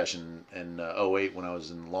mustache in '08 when I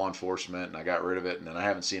was in law enforcement, and I got rid of it, and then I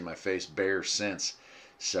haven't seen my face bare since.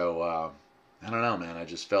 So I don't know, man. I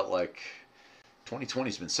just felt like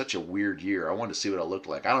 2020's been such a weird year. I wanted to see what I looked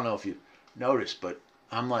like. I don't know if you noticed, but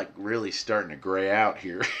I'm like really starting to gray out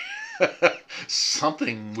here.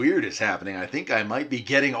 Something weird is happening. I think I might be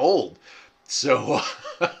getting old. So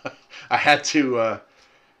I had to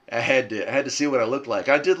I had to see what I looked like.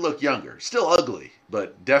 I did look younger, still ugly,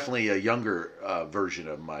 but definitely a younger version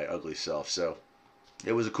of my ugly self. So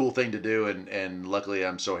it was a cool thing to do, and luckily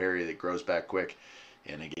I'm so hairy that it grows back quick.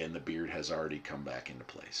 And again, the beard has already come back into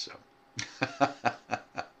place. So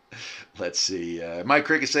let's see. Mike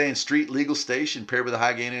Crick is saying street legal station paired with a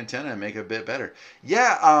high gain antenna and make it a bit better.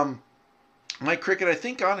 Yeah, Mike Cricket, I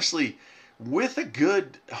think honestly, with a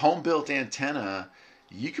good home built antenna,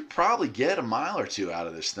 you could probably get a mile or two out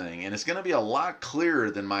of this thing, and it's going to be a lot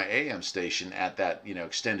clearer than my AM station at that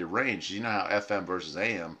extended range. You know how FM versus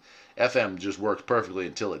AM, FM just works perfectly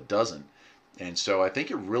until it doesn't, and so I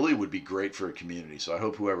think it really would be great for a community. So I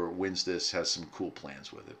hope whoever wins this has some cool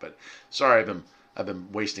plans with it. But sorry, I've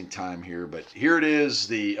been wasting time here, but here it is,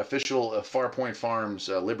 the official Farpoint Farms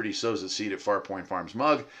Liberty Sows the Seed at Farpoint Farms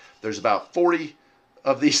mug. There's about 40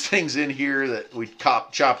 of these things in here that we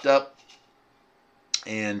chopped up.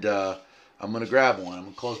 And I'm going to grab one. I'm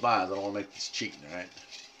going to close my eyes. I don't want to make this cheating, all right?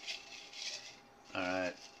 All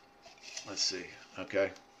right. Let's see. Okay.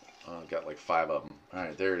 I've got like 5 of them. All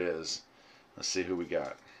right, there it is. Let's see who we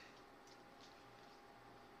got.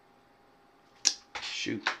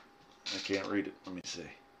 Shoot. I can't read it. Let me see.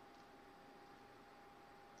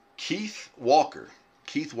 Keith Walker.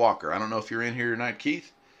 Keith Walker. I don't know if you're in here tonight,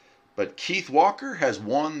 Keith, but Keith Walker has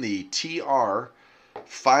won the TR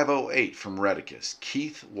 508 from Redicus.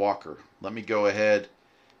 Keith Walker. Let me go ahead,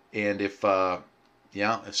 and if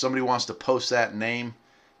somebody wants to post that name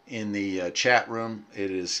in the chat room,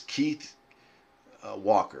 it is Keith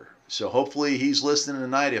Walker. So hopefully he's listening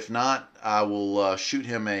tonight. If not, I will shoot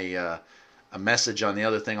him a message on the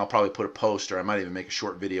other thing. I'll probably put a post, or I might even make a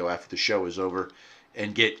short video after the show is over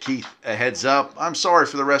and get Keith a heads up. I'm sorry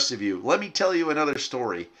for the rest of you. Let me tell you another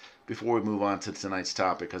story before we move on to tonight's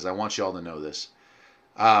topic, because I want you all to know this.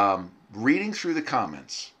 Reading through the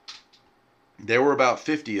comments, there were about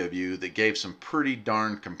 50 of you that gave some pretty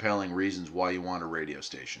darn compelling reasons why you want a radio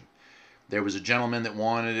station. There was a gentleman that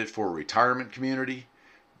wanted it for a retirement community.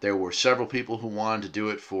 There were several people who wanted to do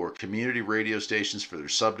it for community radio stations for their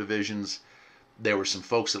subdivisions. There were some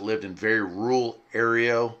folks that lived in very rural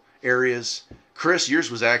areas. Chris, yours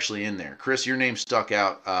was actually in there. Chris, your name stuck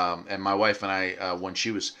out, and my wife and I, when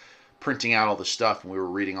she was printing out all the stuff and we were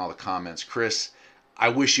reading all the comments, Chris, I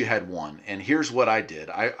wish you had one. And here's what I did.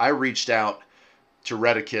 I reached out to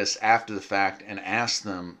Redicus after the fact and asked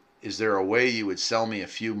them, is there a way you would sell me a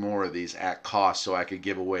few more of these at cost so I could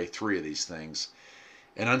give away 3 of these things?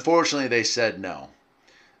 And unfortunately, they said no.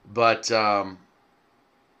 But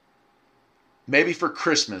maybe for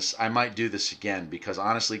Christmas, I might do this again, because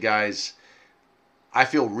honestly, guys, I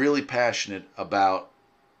feel really passionate about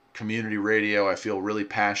community radio. I feel really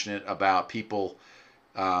passionate about people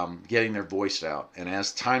getting their voice out. And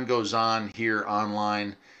as time goes on here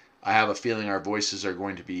online, I have a feeling our voices are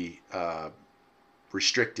going to be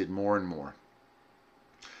restricted more and more.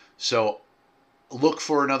 So look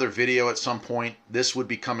for another video at some point. This would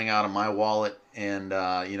be coming out of my wallet, and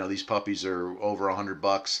these puppies are over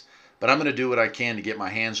 $100. But I'm going to do what I can to get my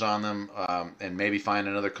hands on them, and maybe find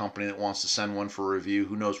another company that wants to send one for review.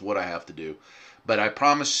 Who knows what I have to do. But I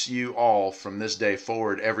promise you all, from this day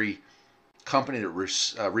forward, every company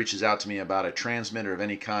that reaches out to me about a transmitter of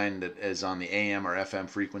any kind that is on the AM or FM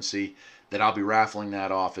frequency, that I'll be raffling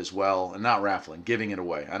that off as well. And not raffling, giving it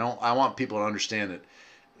away. I want people to understand that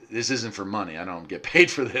this isn't for money. I don't get paid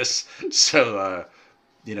for this. So,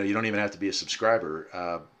 you don't even have to be a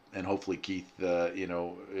subscriber. And hopefully Keith,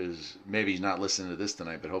 is, maybe he's not listening to this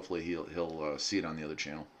tonight, but hopefully he'll see it on the other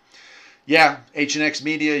channel. Yeah, H&X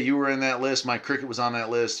Media, you were in that list. Mike Cricket was on that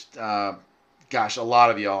list. Gosh, a lot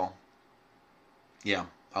of y'all. Yeah,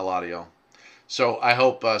 a lot of y'all. So I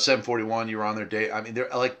hope 741, you were on their day. I mean,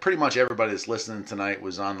 like pretty much everybody that's listening tonight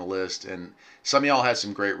was on the list, and some of y'all had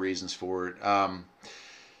some great reasons for it.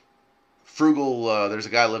 Frugal, there's a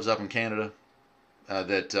guy that lives up in Canada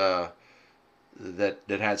that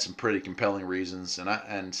had some pretty compelling reasons,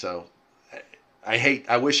 and so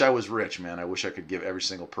I wish I was rich, man. I wish I could give every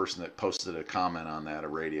single person that posted a comment on that a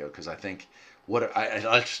radio, because I think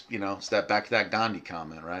it's that back to that Gandhi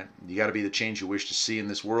comment, right? You got to be the change you wish to see in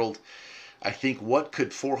this world. I think, what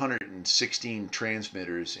could 416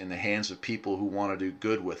 transmitters in the hands of people who want to do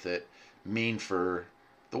good with it mean for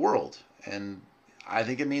the world? And I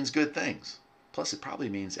think it means good things. Plus, it probably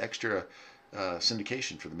means extra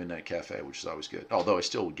syndication for the Midnight Cafe, which is always good. Although I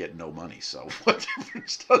still would get no money, so what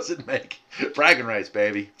difference does it make? Bragging rights,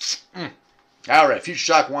 baby. All right, Future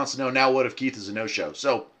Shock wants to know, now what if Keith is a no-show?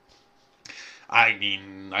 So, I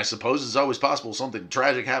mean, I suppose it's always possible something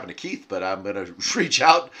tragic happened to Keith, but I'm going to reach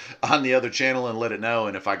out on the other channel and let it know.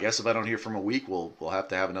 And if I don't hear from a week, we'll have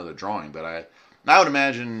to have another drawing. But I would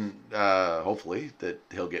imagine, hopefully, that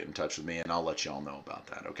he'll get in touch with me, and I'll let you all know about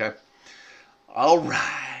that, okay? All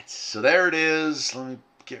right, so there it is. Let me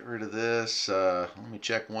get rid of this. Let me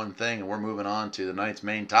check one thing, and we're moving on to the night's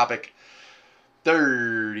main topic.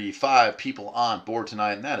 35 people on board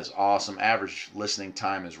tonight, and that is awesome. Average listening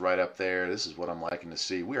time is right up there. This is what I'm liking to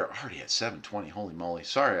see. We are already at 7:20. Holy moly!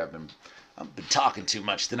 Sorry, I've been talking too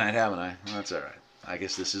much tonight, haven't I? Well, that's all right. I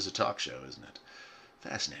guess this is a talk show, isn't it?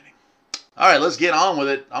 Fascinating. All right, let's get on with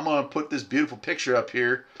it. I'm going to put this beautiful picture up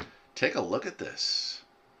here. Take a look at this.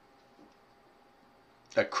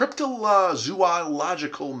 A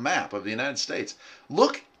cryptozoological map of the United States.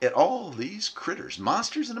 Look at all these critters,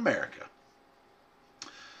 monsters in America.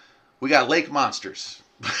 We got lake monsters.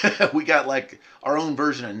 We got like our own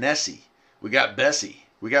version of Nessie. We got Bessie.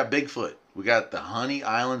 We got Bigfoot. We got the Honey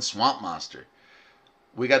Island Swamp Monster.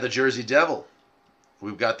 We got the Jersey Devil.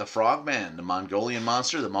 We've got the Frogman, the Mongolian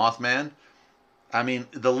Monster, the Mothman. I mean,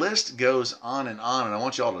 the list goes on, and I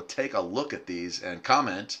want you all to take a look at these and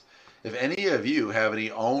comment if any of you have any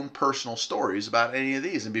own personal stories about any of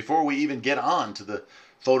these. And before we even get on to the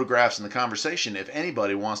photographs and the conversation, if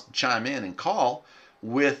anybody wants to chime in and call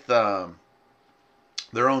with their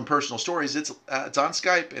own personal stories, it's on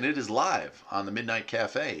Skype, and it is live on the Midnight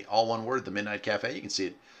Cafe. All one word, the Midnight Cafe. You can see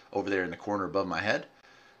it over there in the corner above my head.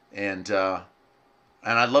 And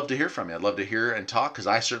I'd love to hear from you. I'd love to hear and talk, because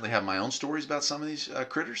I certainly have my own stories about some of these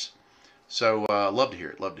critters. So love to hear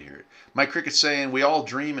it. Love to hear it. Mike Cricket's saying, we all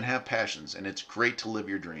dream and have passions, and it's great to live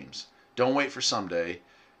your dreams. Don't wait for someday.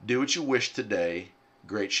 Do what you wish today.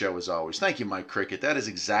 Great show as always. Thank you, Mike Cricket. That is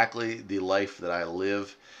exactly the life that I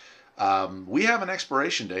live. We have an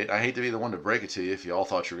expiration date. I hate to be the one to break it to you if you all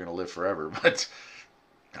thought you were going to live forever, but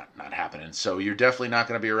not happening. So you're definitely not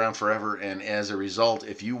going to be around forever, and as a result,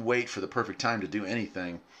 if you wait for the perfect time to do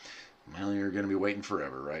anything, well, you're going to be waiting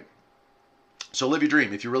forever, right? So live your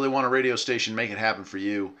dream. If you really want a radio station, make it happen for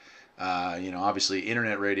you. Obviously,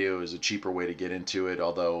 internet radio is a cheaper way to get into it,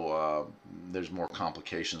 although there's more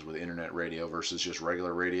complications with internet radio versus just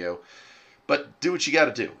regular radio. But do what you got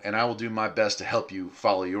to do, and I will do my best to help you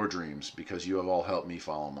follow your dreams, because you have all helped me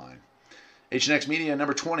follow mine. HNX Media,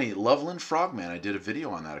 number 20, Loveland Frogman. I did a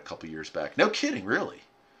video on that a couple years back. No kidding, really.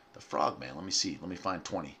 The Frogman. Let me see. Let me find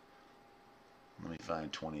 20. Let me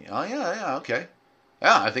find 20. Oh, yeah, okay.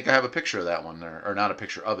 Yeah, I think I have a picture of that one there. Or not a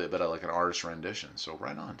picture of it, but like an artist rendition. So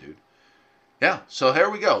right on, dude. Yeah, so here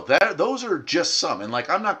we go. Those are just some. And like,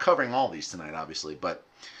 I'm not covering all these tonight, obviously, but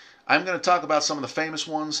I'm going to talk about some of the famous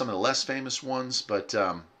ones, some of the less famous ones, but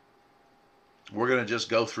we're going to just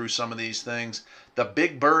go through some of these things. The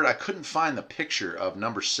Big Bird, I couldn't find the picture of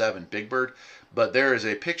number 7, Big Bird, but there is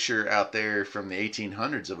a picture out there from the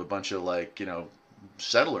 1800s of a bunch of, like,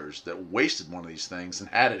 settlers that wasted one of these things and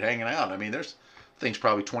had it hanging out. I mean, there's things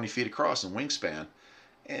probably 20 feet across in wingspan,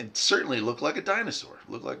 and certainly looked like a dinosaur.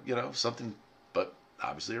 Looked like, something, but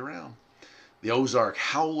obviously around. The Ozark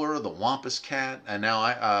Howler, the Wampus Cat, and now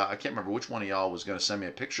I can't remember which one of y'all was going to send me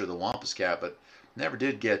a picture of the Wampus Cat, but never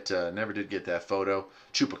did get that photo.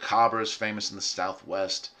 Chupacabra is famous in the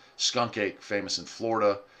Southwest. Skunk Ape famous in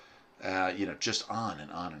Florida. Just on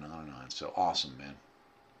and on and on and on. So awesome, man.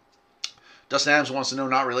 Dustin Adams wants to know,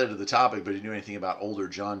 not related to the topic, but do you know anything about older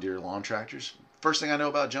John Deere lawn tractors? First thing I know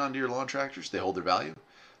about John Deere lawn tractors, they hold their value.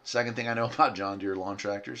 Second thing I know about John Deere lawn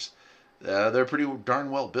tractors, they're pretty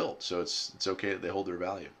darn well built, so it's okay that they hold their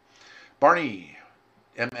value. Barney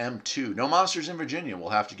MM2, no monsters in Virginia. We'll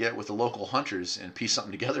have to get with the local hunters and piece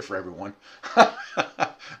something together for everyone.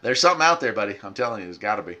 There's something out there, buddy. I'm telling you, there's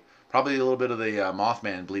got to be. Probably a little bit of the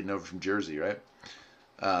Mothman bleeding over from Jersey, right?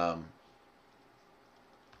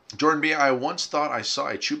 Jordan B., I once thought I saw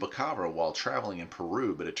a chupacabra while traveling in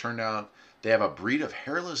Peru, but it turned out they have a breed of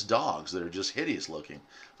hairless dogs that are just hideous looking.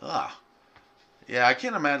 Yeah, I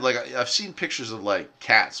can't imagine. Like, I've seen pictures of like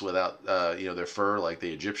cats without, their fur, like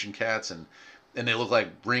the Egyptian cats, and they look like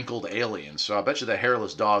wrinkled aliens. So I bet you the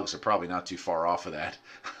hairless dogs are probably not too far off of that.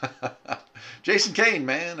 Jason Kane,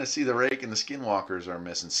 man, I see the rake and the skinwalkers are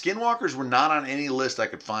missing. Skinwalkers were not on any list I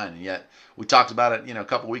could find, and yet we talked about it, a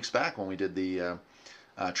couple weeks back when we did the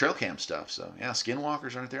trail cam stuff. So yeah,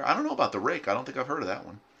 skinwalkers aren't there. I don't know about the rake. I don't think I've heard of that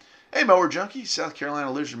one. Hey, Mower Junkie, South Carolina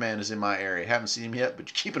Lizard Man is in my area. Haven't seen him yet,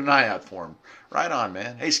 but keeping an eye out for him. Right on,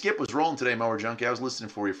 man. Hey, Skip was rolling today, Mower Junkie. I was listening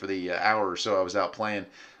for you for the hour or so I was out playing.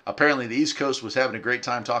 Apparently, the East Coast was having a great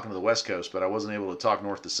time talking to the West Coast, but I wasn't able to talk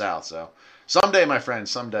north to south. So someday, my friend,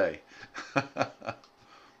 someday.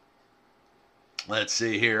 Let's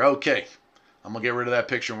see here. Okay, I'm going to get rid of that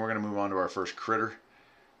picture, and we're going to move on to our first critter.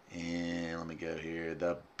 And let me go here.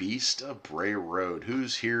 The Beast of Bray Road.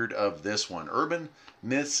 Who's heard of this one? Urban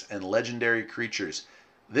Myths and Legendary Creatures.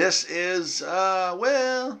 This is,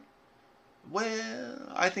 well,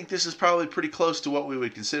 I think this is probably pretty close to what we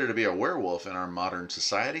would consider to be a werewolf in our modern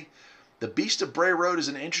society. The Beast of Bray Road is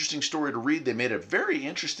an interesting story to read. They made a very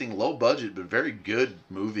interesting, low budget, but very good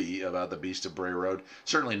movie about the Beast of Bray Road.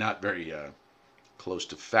 Certainly not very close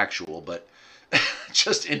to factual, but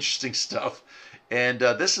just interesting stuff. And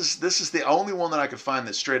this is the only one that I could find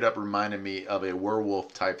that straight up reminded me of a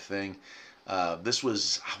werewolf type thing. This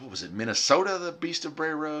was, what was it, Minnesota, the Beast of Bray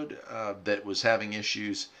Road, that was having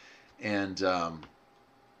issues, and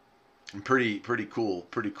pretty cool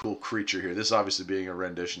creature here. This obviously being a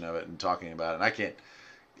rendition of it and talking about it. And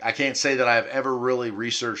I can't say that I've ever really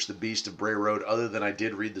researched the Beast of Bray Road, other than I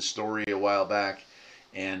did read the story a while back,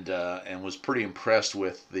 and was pretty impressed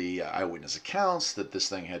with the eyewitness accounts that this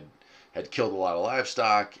thing had killed a lot of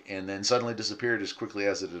livestock and then suddenly disappeared as quickly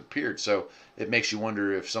as it had appeared. So it makes you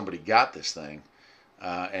wonder if somebody got this thing,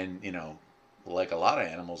 and like a lot of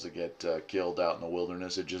animals that get killed out in the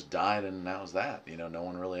wilderness, it just died and that was that. No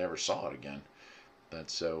one really ever saw it again.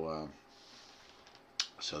 That's so.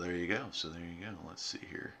 So there you go. Let's see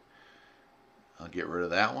here. I'll get rid of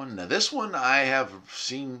that one. Now this one I have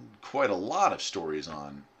seen quite a lot of stories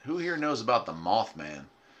on. Who here knows about the Mothman?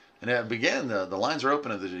 And again, the lines are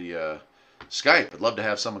open to the Skype. I'd love to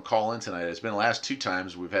have someone call in tonight. It's been the last 2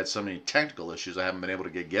 times we've had so many technical issues I haven't been able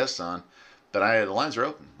to get guests on. But the lines are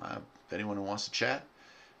open. If anyone who wants to chat,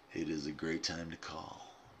 it is a great time to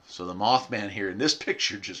call. So the Mothman here in this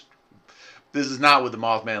picture, this is not what the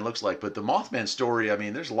Mothman looks like. But the Mothman story, I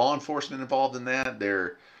mean, there's law enforcement involved in that.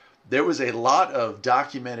 There was a lot of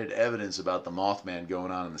documented evidence about the Mothman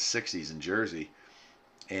going on in the 60s in Jersey.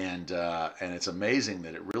 And it's amazing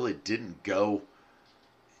that it really didn't go,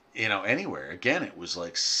 anywhere. Again, it was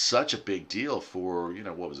like such a big deal for,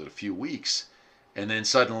 what was it, a few weeks. And then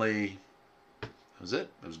suddenly, that was it.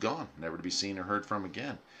 It was gone. Never to be seen or heard from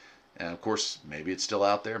again. And of course, maybe it's still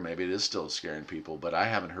out there. Maybe it is still scaring people. But I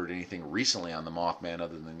haven't heard anything recently on the Mothman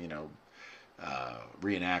other than,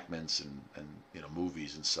 reenactments and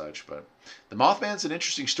movies and such. But the Mothman's an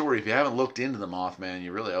interesting story. If you haven't looked into the Mothman,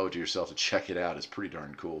 you really owe it to yourself to check it out. It's pretty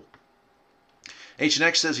darn cool.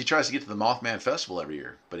 H&X says he tries to get to the Mothman Festival every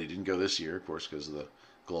year, but he didn't go this year, of course, because of the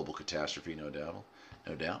global catastrophe, no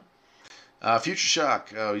doubt. Future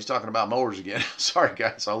Shock, he's talking about mowers again. Sorry,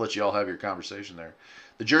 guys, I'll let you all have your conversation there.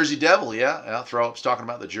 The Jersey Devil, yeah. Throw-up's talking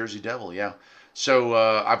about the Jersey Devil, yeah. So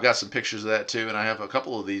I've got some pictures of that too, and I have a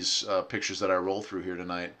couple of these pictures that I roll through here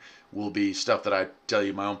tonight will be stuff that I tell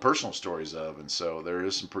you my own personal stories of, and so there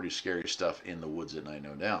is some pretty scary stuff in the woods at night,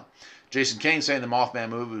 no doubt. Jason Kane saying the Mothman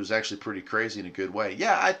movie was actually pretty crazy in a good way.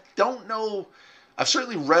 Yeah, I don't know. I've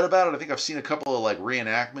certainly read about it. I think I've seen a couple of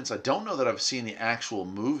reenactments. I don't know that I've seen the actual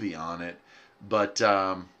movie on it, but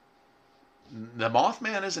the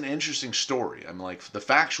Mothman is an interesting story. I mean, the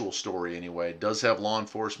factual story anyway does have law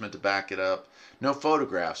enforcement to back it up. No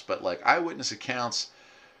photographs, but eyewitness accounts.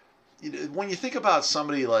 When you think about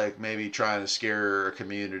somebody maybe trying to scare a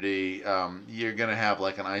community, you're going to have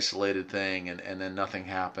an isolated thing, and then nothing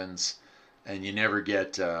happens, and you never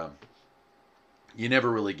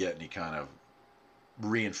really get any kind of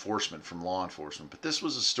reinforcement from law enforcement. But this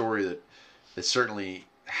was a story that certainly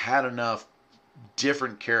had enough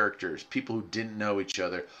different characters, people who didn't know each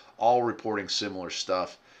other, all reporting similar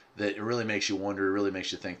stuff, that it really makes you wonder. It really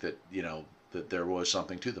makes you think that that there was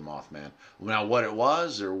something to the Mothman. Now, what it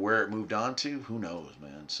was or where it moved on to, who knows,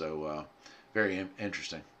 man. So very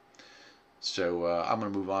interesting. So I'm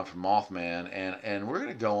going to move on from Mothman, and we're going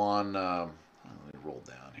to go on. Let me roll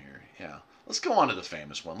down here. Yeah, let's go on to the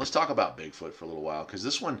famous one. Let's talk about Bigfoot for a little while, because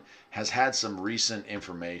this one has had some recent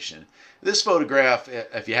information. This photograph,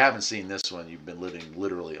 if you haven't seen this one, you've been living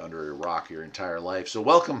literally under a rock your entire life. So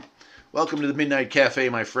welcome to the Midnight Cafe,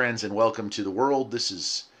 my friends, and welcome to the world. This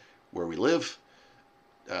is where we live.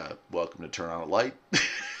 Welcome to turn on a light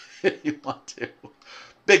if you want to.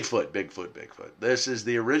 Bigfoot. This is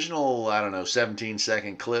the original,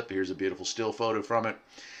 17-second clip. Here's a beautiful still photo from it.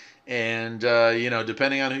 And,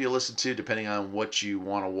 depending on who you listen to, depending on what you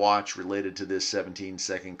want to watch related to this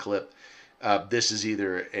 17-second clip, this is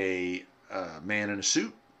either a man in a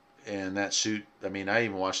suit, and that suit. I mean, I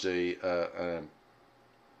even watched a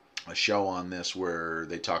show on this where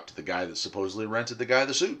they talked to the guy that supposedly rented the guy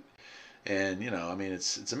the suit, and I mean,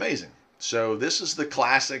 it's amazing. So this is the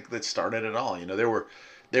classic that started it all.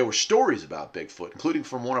 There were stories about Bigfoot, including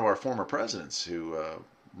from one of our former presidents, who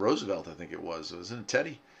Roosevelt, I think it was. Wasn't it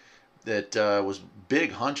Teddy? That was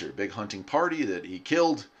big hunter, big hunting party that he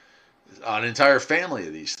killed an entire family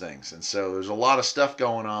of these things. And so there's a lot of stuff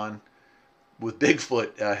going on with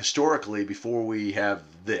Bigfoot historically before we have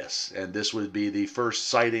this. And this would be the first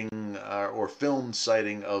sighting or filmed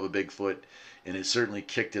sighting of a Bigfoot, and it certainly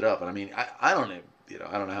kicked it up. And I mean, I don't know,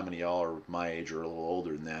 I don't know how many of y'all are my age or a little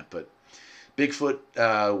older than that, but Bigfoot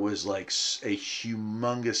was like a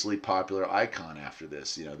humongously popular icon after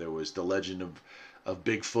this. There was the Legend of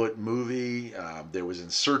Bigfoot movie. There was In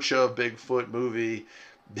Search of Bigfoot movie.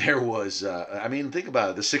 There was, I mean, think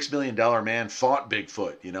about it. The $6 Million Man fought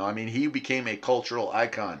Bigfoot. I mean, he became a cultural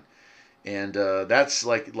icon. And that's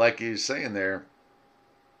like he was saying there,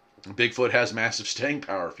 Bigfoot has massive staying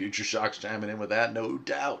power. Future Shock's chiming in with that, no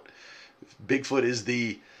doubt. Bigfoot is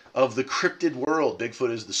of the cryptid world.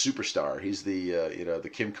 Bigfoot is the superstar. He's the the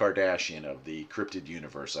Kim Kardashian of the cryptid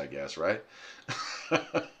universe, I guess, right?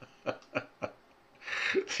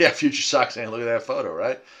 Yeah, Future Shock saying, look at that photo,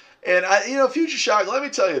 right? And Future Shock, let me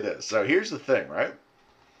tell you this. So here's the thing, right?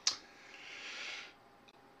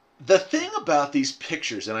 The thing about these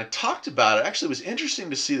pictures, and I talked about it, actually it was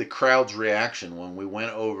interesting to see the crowd's reaction when we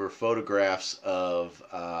went over photographs of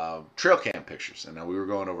trail cam pictures. And we were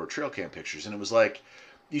going over trail cam pictures, and it was like,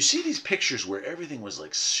 you see these pictures where everything was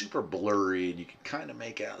like super blurry, and you could kind of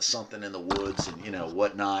make out something in the woods and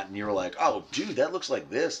whatnot, and you were like, oh, dude, that looks like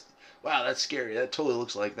this. Wow, that's scary. That totally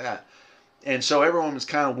looks like that. And so everyone was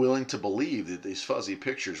kind of willing to believe that these fuzzy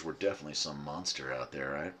pictures were definitely some monster out there,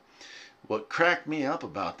 right? What cracked me up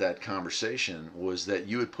about that conversation was that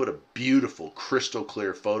you would put a beautiful, crystal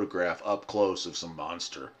clear photograph up close of some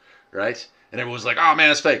monster, right? And everyone's like, oh man,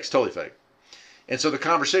 it's fake. It's totally fake. And so the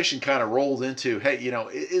conversation kind of rolled into, hey,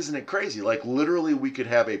 isn't it crazy? Like literally we could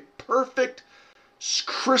have a perfect,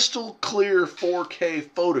 crystal clear 4K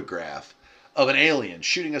photograph of an alien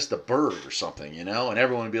shooting us the bird or something, and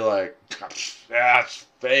everyone would be like, yeah, it's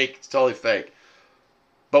fake. It's totally fake.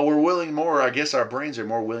 But we're willing more, I guess our brains are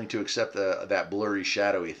more willing to accept that blurry,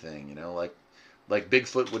 shadowy thing, like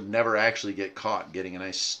Bigfoot would never actually get caught getting a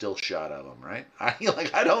nice still shot of him, right?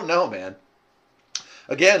 I don't know, man.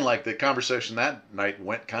 Again, like the conversation that night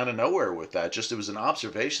went kind of nowhere with that. Just it was an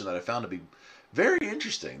observation that I found to be very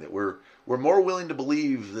interesting, that we're more willing to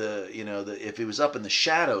believe that if it was up in the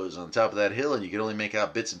shadows on top of that hill and you could only make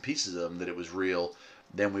out bits and pieces of him, that it was real,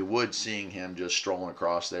 than we would seeing him just strolling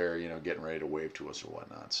across there, getting ready to wave to us or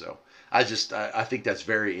whatnot. So I think that's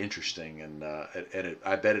very interesting, and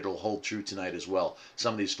I bet it'll hold true tonight as well.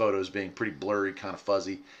 Some of these photos being pretty blurry, kind of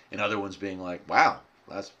fuzzy, and other ones being like, wow,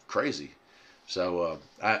 that's crazy. So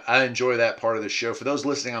I enjoy that part of the show. For those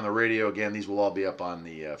listening on the radio, again, these will all be up on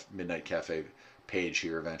the Midnight Cafe page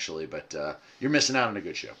here eventually, but you're missing out on a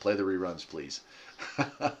good show. Play the reruns, please.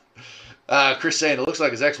 Chris saying it looks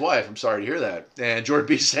like his ex-wife. I'm sorry to hear that. And Jordan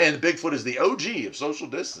B saying the Bigfoot is the OG of social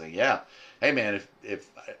distancing. Yeah. Hey man,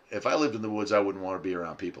 if I lived in the woods, I wouldn't want to be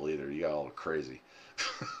around people either. You all are crazy.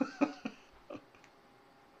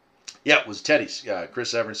 Yeah, it was Teddy's.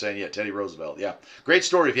 Chris Evans saying, yeah, Teddy Roosevelt. Yeah, great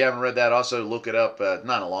story. If you haven't read that, also look it up.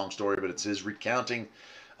 Not a long story, but it's his recounting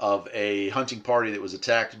of a hunting party that was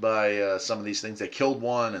attacked by some of these things. They killed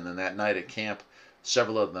one, and then that night at camp,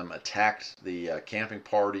 several of them attacked the camping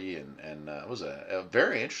party, and it was a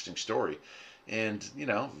very interesting story, and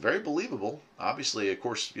very believable. Obviously, of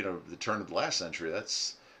course, the turn of the last century,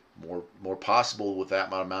 that's more possible with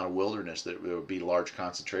that amount of wilderness, that there would be large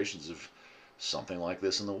concentrations of something like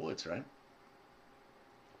this in the woods, right?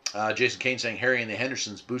 Jason Kane saying Harry and the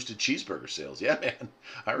Hendersons boosted cheeseburger sales. Yeah, man,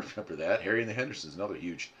 I remember that. Harry and the Hendersons, another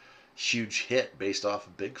huge hit based off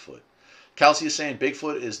of Bigfoot. Kelsey is saying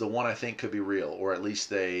Bigfoot is the one I think could be real, or at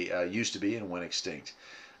least they used to be and went extinct.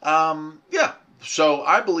 Yeah, so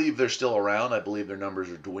I believe they're still around. I believe their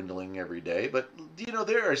numbers are dwindling every day. But,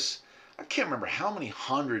 I can't remember how many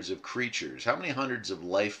hundreds of creatures, how many hundreds of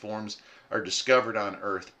life forms are discovered on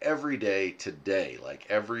Earth every day today, like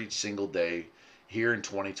every single day here in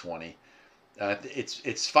 2020.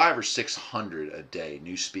 It's 500 or 600 a day.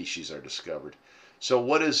 New species are discovered. So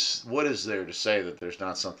what is there to say that there's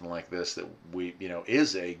not something like this that we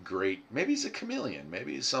is a great, maybe it's a chameleon,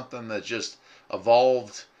 maybe it's something that just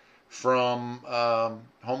evolved from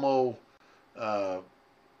Homo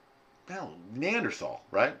Neanderthal,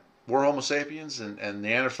 right? We're Homo sapiens, and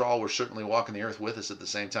Neanderthal were certainly walking the earth with us at the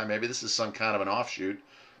same time. Maybe this is some kind of an offshoot,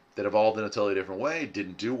 that evolved in a totally different way,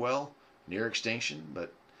 didn't do well, near extinction,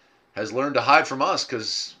 but has learned to hide from us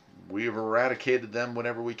because we have eradicated them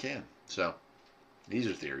whenever we can. So these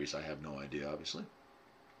are theories. I have no idea, obviously.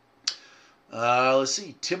 Let's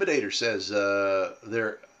see. Timidator says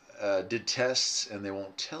they did tests and they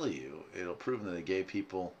won't tell you. It'll prove that they gave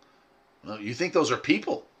people. Well, you think those are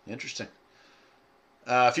people? Interesting.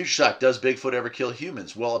 Future Shock, does Bigfoot ever kill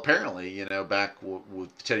humans? Well, apparently, back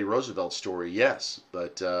with Teddy Roosevelt's story, yes.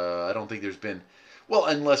 But I don't think there's been. Well,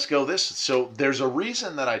 and let's go this. So there's a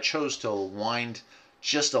reason that I chose to wind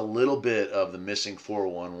just a little bit of the missing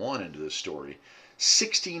 411 into this story.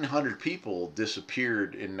 1,600 people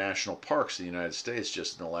disappeared in national parks in the United States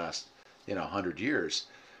just in the last, 100 years.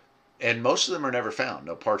 And most of them are never found.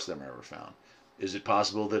 No parts of them are ever found. Is it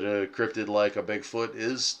possible that a cryptid like a Bigfoot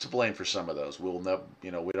is to blame for some of those? We'll know,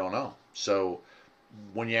 we don't know. So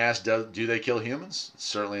when you ask, do they kill humans? It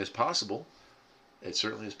certainly is possible. It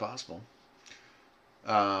certainly is possible.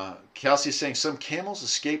 Kelsey is saying some camels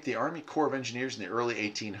escaped the Army Corps of Engineers in the early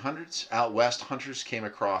 1800s. Out west, hunters came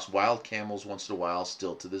across wild camels once in a while,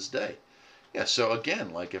 still to this day. Yeah, so again,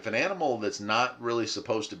 like if an animal that's not really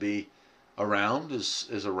supposed to be around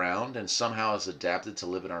is around and somehow is adapted to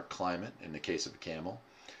live in our climate, in the case of a camel,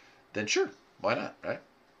 then sure, why not, right?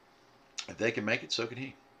 If they can make it, so can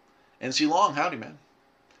he. NC Long, howdy, man.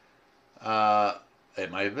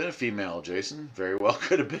 It might have been a female, Jason. Very well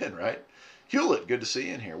could have been, right? Hewlett, good to see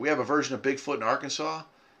you in here. We have a version of Bigfoot in Arkansas.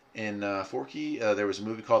 In Forky, there was a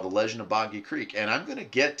movie called The Legend of Boggy Creek. And I'm going to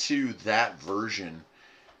get to that version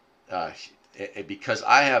because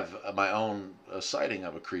I have my own sighting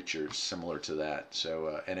of a creature similar to that.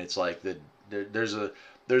 So, and it's like there's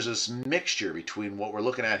this mixture between what we're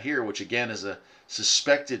looking at here, which again is a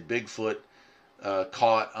suspected Bigfoot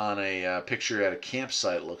caught on a picture at a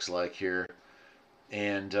campsite, looks like here.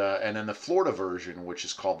 And then the Florida version, which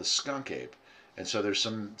is called the skunk ape. And so there's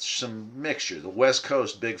some mixture. The West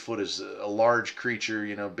Coast Bigfoot is a large creature,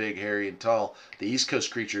 big, hairy, and tall. The East Coast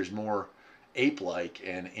creature is more ape-like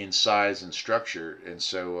and in size and structure. And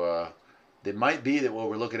so it might be that what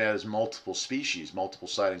we're looking at is multiple species, multiple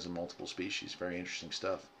sightings of multiple species. Very interesting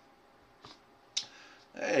stuff.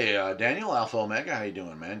 Hey, Daniel Alpha Omega, how you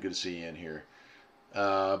doing, man? Good to see you in here.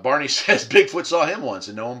 Barney says Bigfoot saw him once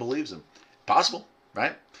and no one believes him. Possible,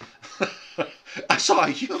 right? I saw a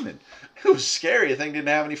human. It was scary. The thing didn't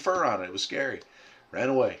have any fur on it. It was scary. Ran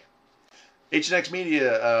away. H&X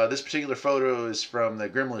Media, this particular photo is from the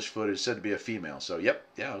Grimlish footage, said to be a female. So, yep.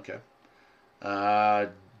 Yeah, okay.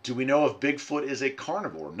 Do we know if Bigfoot is a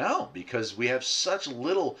carnivore? No, because we have such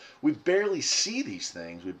little, we barely see these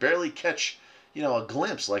things. We barely catch, a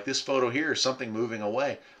glimpse like this photo here, something moving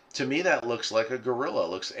away. To me, that looks like a gorilla.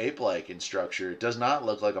 It looks ape-like in structure. It does not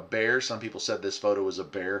look like a bear. Some people said this photo was a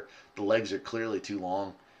bear. The legs are clearly too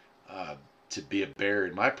long to be a bear,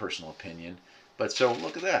 in my personal opinion. But so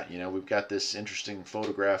look at that. We've got this interesting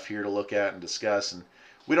photograph here to look at and discuss. And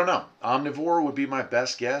we don't know. Omnivore would be my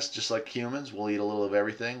best guess. Just like humans, we'll eat a little of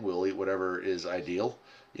everything. We'll eat whatever is ideal.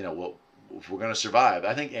 If we're going to survive.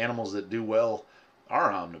 I think animals that do well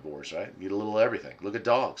are omnivores, right? Eat a little of everything. Look at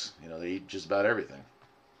dogs. They eat just about everything.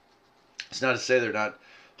 It's not to say they're not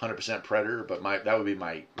 100% predator, but that would be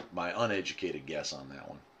my uneducated guess on that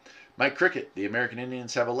one. Mike Cricket, the American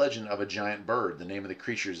Indians have a legend of a giant bird. The name of the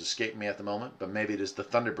creature has escaped me at the moment, but maybe it is the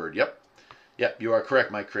Thunderbird. Yep, you are correct,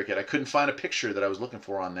 Mike Cricket. I couldn't find a picture that I was looking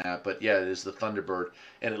for on that, but yeah, it is the Thunderbird,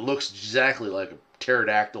 and it looks exactly like a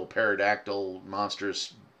pterodactyl,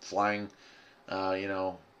 monstrous, flying,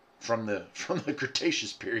 from the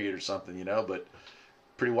Cretaceous period or something, but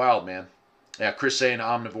pretty wild, man. Yeah, Chris saying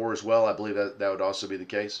omnivore as well. I believe that would also be the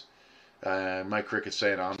case. Mike Cricket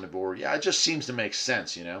saying omnivore. Yeah, it just seems to make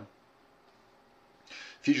sense,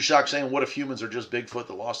 Future Shock saying, what if humans are just Bigfoot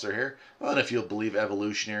that lost their hair? Well, and if you'll believe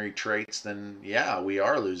evolutionary traits, then yeah, we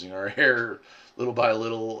are losing our hair little by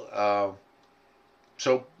little.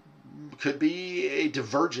 So could be a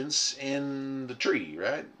divergence in the tree,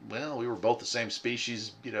 right? Well, we were both the same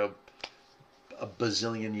species, a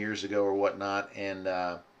bazillion years ago or whatnot, and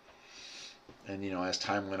as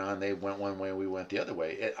time went on, they went one way, we went the other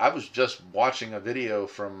way. I was just watching a video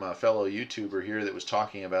from a fellow YouTuber here that was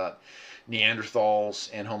talking about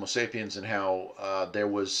Neanderthals and Homo sapiens and how there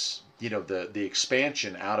was, the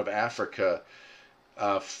expansion out of Africa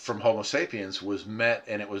from Homo sapiens was met,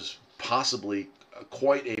 and it was possibly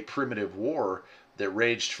quite a primitive war that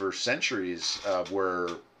raged for centuries, where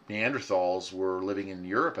Neanderthals were living in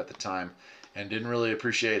Europe at the time and didn't really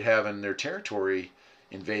appreciate having their territory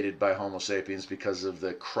invaded by Homo sapiens because of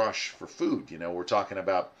the crush for food. We're talking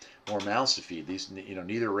about more mouths to feed. These,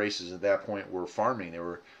 neither races at that point were farming. They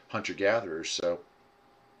were hunter-gatherers. So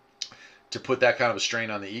to put that kind of a strain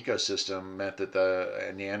on the ecosystem meant that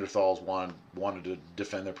the Neanderthals wanted to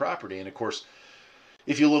defend their property. And of course,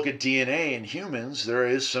 if you look at DNA in humans, there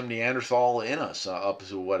is some Neanderthal in us, up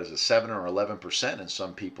to what is it, 7 or 11% in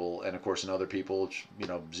some people, and of course in other people, it's,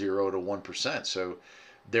 0 to 1%. So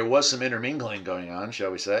there was some intermingling going on,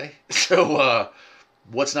 shall we say? So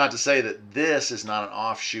what's not to say that this is not an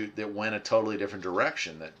offshoot that went a totally different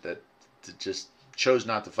direction, that just chose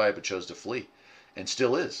not to fight but chose to flee, and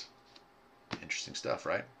still is. Interesting stuff,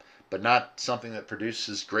 right? But not something that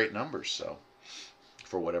produces great numbers, so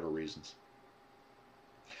for whatever reasons.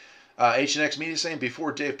 H&X Media saying,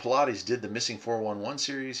 before Dave Pilates did the Missing 411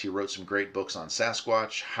 series, he wrote some great books on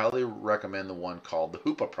Sasquatch. Highly recommend the one called The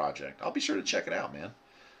Hoopa Project. I'll be sure to check it out,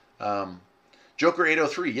 man. Joker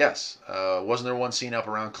 803, yes. Wasn't there one seen up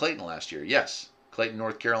around Clayton last year? Yes. Clayton,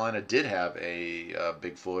 North Carolina did have a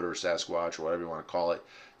Bigfoot or Sasquatch or whatever you want to call it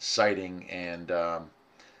sighting, and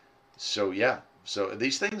so yeah. So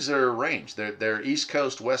these things are arranged. They're East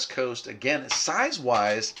Coast, West Coast. Again,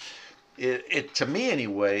 size-wise, it to me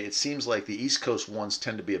anyway, it seems like the East Coast ones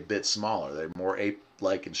tend to be a bit smaller. They're more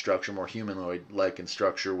ape-like in structure, more humanoid-like in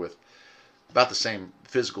structure, with about the same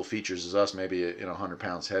physical features as us, maybe 100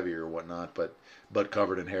 pounds heavier or whatnot, but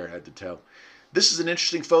covered in hair head to toe. This is an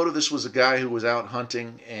interesting photo. This was a guy who was out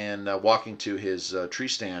hunting and walking to his tree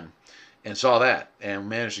stand and saw that and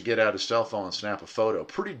managed to get out his cell phone and snap a photo.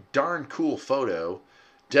 Pretty darn cool photo.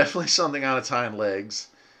 Definitely something on its hind legs.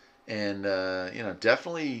 And,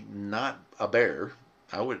 definitely not a bear,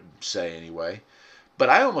 I would say anyway. But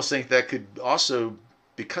I almost think that could also,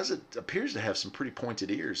 because it appears to have some pretty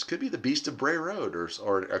pointed ears, could be the Beast of Bray Road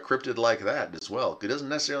or a cryptid like that as well. It doesn't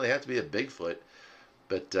necessarily have to be a Bigfoot.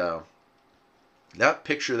 But that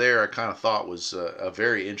picture there I kind of thought was a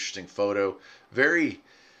very interesting photo. Very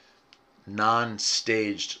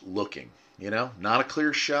non-staged looking, Not a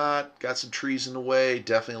clear shot, got some trees in the way.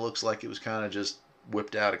 Definitely looks like it was kind of just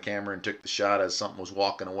whipped out a camera and took the shot as something was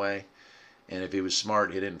walking away. And if he was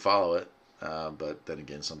smart, he didn't follow it. But then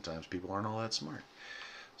again, sometimes people aren't all that smart.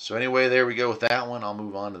 So anyway, there we go with that one. I'll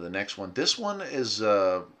move on to the next one. This one is,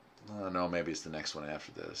 I don't know, maybe it's the next one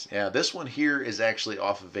after this. Yeah, this one here is actually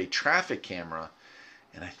off of a traffic camera.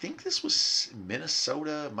 And I think this was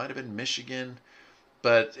Minnesota, might have been Michigan.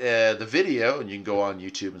 But the video, and you can go on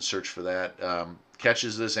YouTube and search for that,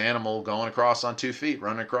 catches this animal going across on 2 feet,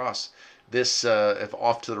 running across. This, if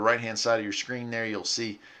off to the right-hand side of your screen there, you'll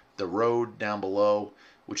see the road down below,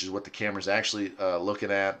 which is what the camera's actually looking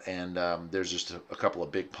at. And there's just a couple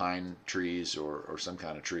of big pine trees or some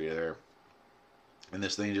kind of tree there. And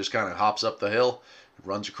this thing just kind of hops up the hill,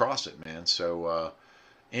 runs across it, man. So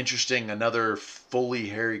interesting, another fully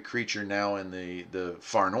hairy creature now in the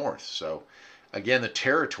far north. So again, the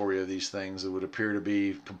territory of these things, it would appear to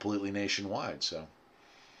be completely nationwide. So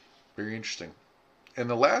very interesting. And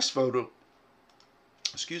the last photo,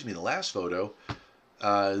 this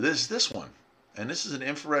one. And this is an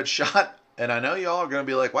infrared shot. And I know y'all are going to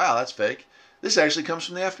be like, wow, that's fake. This actually comes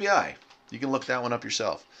from the FBI. You can look that one up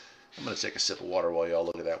yourself. I'm going to take a sip of water while y'all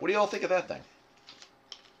look at that. What do y'all think of that thing?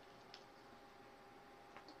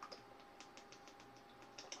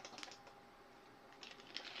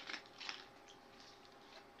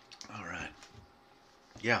 All right.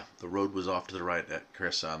 Yeah, the road was off to the right,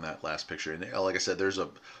 Chris, on that last picture. And like I said, there's a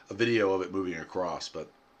video of it moving across. But,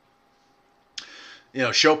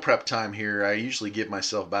 show prep time here. I usually give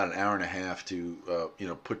myself about an hour and a half to,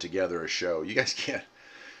 put together a show. You guys can't.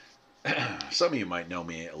 Some of you might know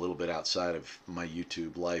me a little bit outside of my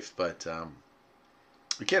YouTube life, but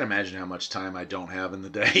you can't imagine how much time I don't have in the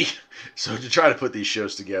day. So to try to put these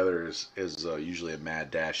shows together is usually a mad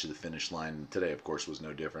dash to the finish line. Today, of course, was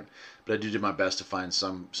no different. But I do my best to find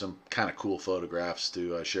some kind of cool photographs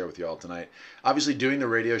to share with you all tonight. Obviously, doing the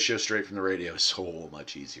radio show straight from the radio is so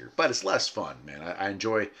much easier, but it's less fun, man. I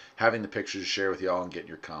enjoy having the pictures to share with you all and getting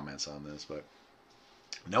your comments on this. But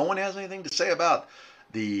no one has anything to say about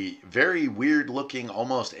the very weird-looking,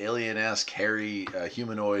 almost alien-esque, hairy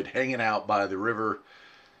humanoid hanging out by the river.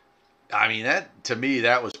 I mean, to me,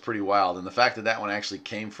 that was pretty wild. And the fact that that one actually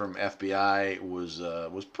came from FBI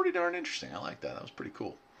was pretty darn interesting. I like that. That was pretty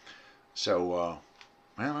cool. So,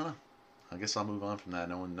 I don't know. I guess I'll move on from that.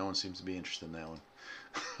 No one seems to be interested in that one.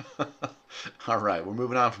 All right, we're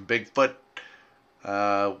moving on from Bigfoot.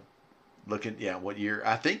 What year?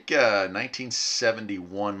 I think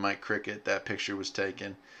 1971, Mike Cricket, that picture was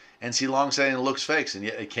taken. NC Long saying it looks fake, and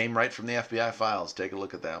yet it came right from the FBI files. Take a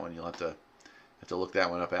look at that one. You'll have to look that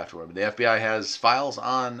one up afterward. But the FBI has files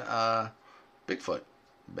on Bigfoot.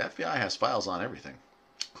 The FBI has files on everything,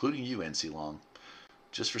 including you, NC Long.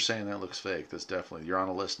 Just for saying that looks fake. That's definitely, you're on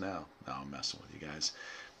a list now. No, I'm messing with you guys.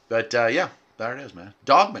 But yeah, there it is, man.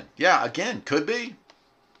 Dogman. Yeah, again, could be.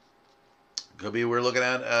 Could be we're looking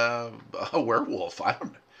at a werewolf. I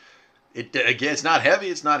don't know. It again, it's not heavy.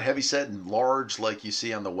 It's not heavy set and large like you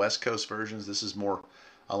see on the West Coast versions. This is more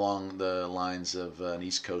along the lines of an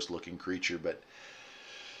East Coast looking creature. But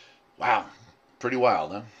wow, pretty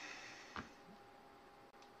wild, huh?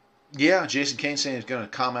 Yeah, Jason Kane saying he's going to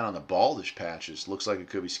comment on the baldish patches. Looks like it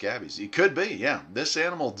could be scabies. It could be, yeah. This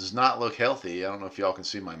animal does not look healthy. I don't know if y'all can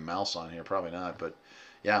see my mouse on here. Probably not, but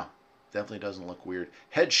yeah, definitely doesn't look weird.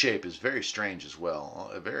 Head shape is very strange as well.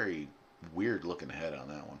 A very weird looking head on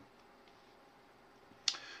that one.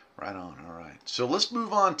 Right on. All right. So let's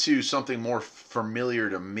move on to something more familiar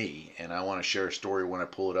to me, and I want to share a story when I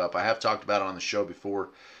pull it up. I have talked about it on the show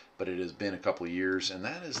before, but it has been a couple of years, and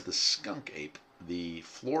that is the skunk ape, the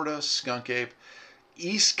Florida skunk ape.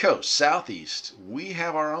 East Coast, Southeast, we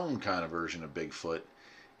have our own kind of version of Bigfoot,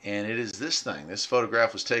 and it is this thing. This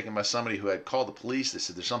photograph was taken by somebody who had called the police. They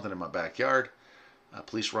said, there's something in my backyard.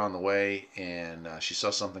 Police were on the way, and she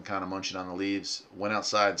saw something kind of munching on the leaves. Went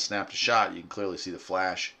outside and snapped a shot. You can clearly see the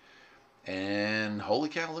flash. And holy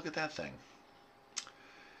cow, look at that thing.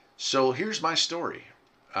 So here's my story.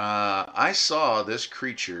 I saw this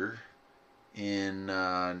creature in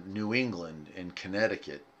New England, in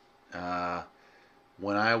Connecticut,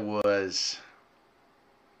 when I was,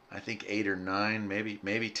 I think 8 or 9,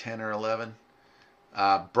 maybe 10 or 11.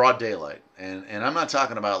 Broad daylight, and I'm not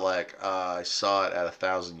talking about like I saw it at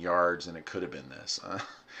 1,000 yards and it could have been this.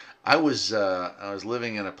 I was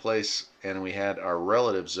living in a place and we had our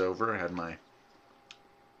relatives over. I had my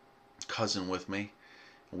cousin with me.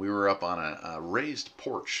 We were up on a raised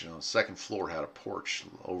porch. The second floor had a porch,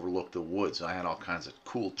 overlooked the woods. I had all kinds of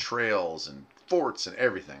cool trails and forts and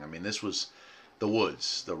everything. I mean, this was the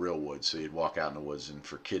woods, the real woods. So you'd walk out in the woods, and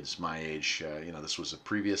for kids my age, this was a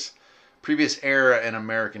previous era in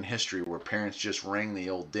American history where parents just rang the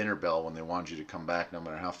old dinner bell when they wanted you to come back, no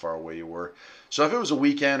matter how far away you were. So if it was a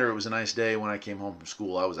weekend or it was a nice day when I came home from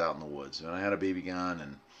school, I was out in the woods. And I had a BB gun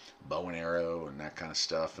and bow and arrow and that kind of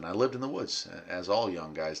stuff. And I lived in the woods, as all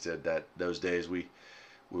young guys did. Those days we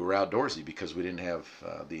were outdoorsy because we didn't have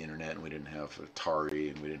the internet, and we didn't have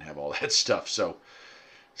Atari, and we didn't have all that stuff. So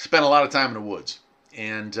spent a lot of time in the woods.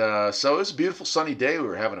 And so it was a beautiful sunny day. We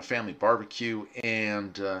were having a family barbecue,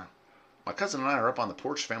 and my cousin and I are up on the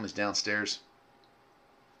porch. Family's downstairs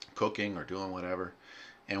cooking or doing whatever.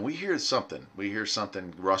 And we hear something. We hear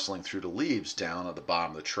something rustling through the leaves down at the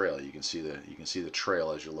bottom of the trail. You can see the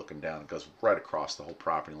trail as you're looking down. It goes right across the whole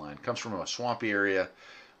property line. It comes from a swampy area,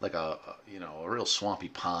 like a real swampy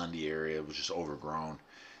pondy area. It was just overgrown,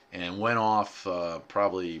 and went off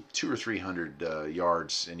probably 200 or 300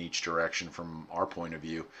 yards in each direction from our point of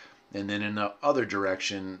view. And then in the other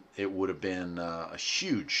direction, it would have been a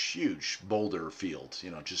huge boulder field.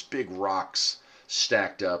 Just big rocks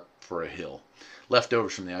stacked up for a hill,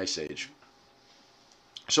 leftovers from the Ice Age.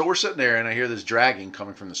 So we're sitting there, and I hear this dragging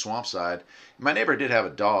coming from the swamp side. My neighbor did have a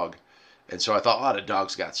dog, and so I thought, oh, the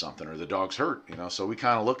dog's got something, or the dog's hurt. So we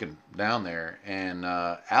kind of looking down there, and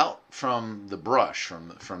out from the brush,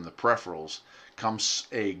 from the peripherals, comes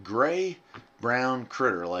a gray-brown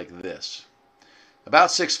critter like this.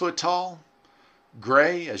 About 6 foot tall,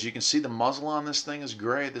 gray. As you can see, the muzzle on this thing is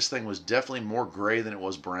gray. This thing was definitely more gray than it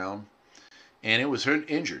was brown. And it was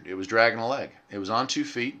injured. It was dragging a leg. It was on 2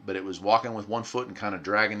 feet, but it was walking with 1 foot and kind of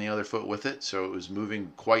dragging the other foot with it. So it was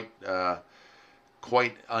moving quite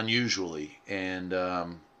unusually. And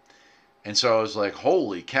so I was like,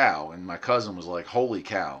 holy cow. And my cousin was like, holy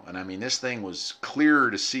cow. And I mean, this thing was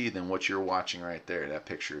clearer to see than what you're watching right there. That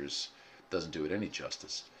picture doesn't do it any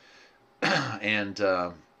justice. And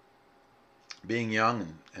being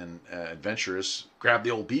young and adventurous, grabbed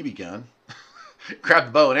the old BB gun, grabbed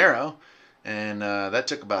the bow and arrow, and that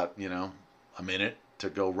took about a minute to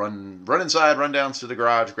go run inside, run down to the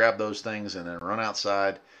garage, grab those things, and then run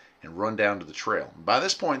outside and run down to the trail. By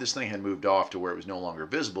this point, this thing had moved off to where it was no longer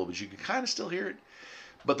visible, but you could kind of still hear it.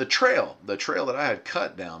 But the trail that I had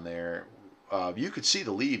cut down there, you could see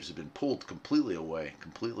the leaves had been pulled completely away,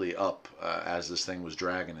 completely up as this thing was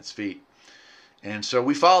dragging its feet. And so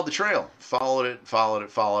we followed the trail, followed it.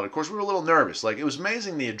 Of course, we were a little nervous. Like, it was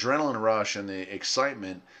amazing, the adrenaline rush and the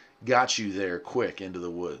excitement got you there quick into the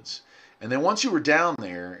woods. And then once you were down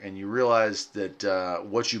there and you realized that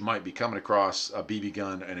what you might be coming across, a BB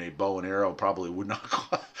gun and a bow and arrow, probably would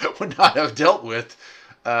not have dealt with,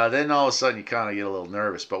 then all of a sudden you kind of get a little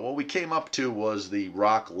nervous. But what we came up to was the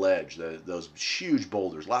rock ledge, those huge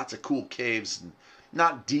boulders, lots of cool caves, and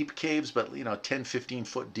not deep caves, but 10, 15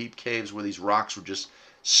 foot deep caves where these rocks were just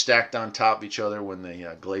stacked on top of each other when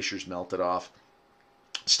the glaciers melted off.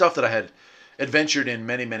 Stuff that I had adventured in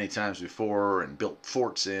many, many times before and built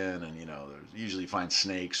forts in, and usually you find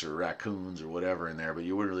snakes or raccoons or whatever in there, but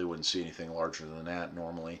you really wouldn't see anything larger than that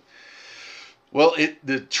normally. Well,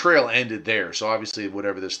 the trail ended there, so obviously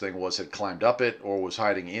whatever this thing was had climbed up it or was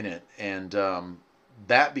hiding in it, and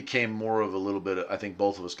that became more of a little bit. I think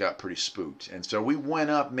both of us got pretty spooked, and so we went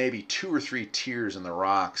up maybe 2 or 3 tiers in the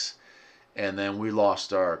rocks, and then we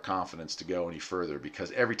lost our confidence to go any further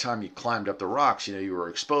because every time you climbed up the rocks, you were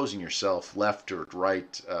exposing yourself left or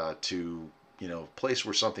right to a place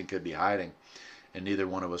where something could be hiding, and neither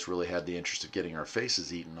one of us really had the interest of getting our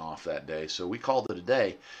faces eaten off that day, so we called it a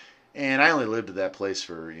day. And I only lived at that place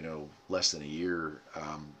for less than a year,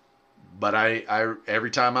 but I every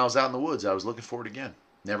time I was out in the woods, I was looking for it again.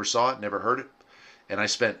 Never saw it, never heard it, and I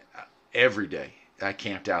spent every day. I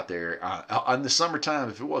camped out there on the summertime.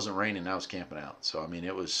 If it wasn't raining, I was camping out. So I mean,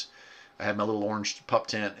 it was. I had my little orange pup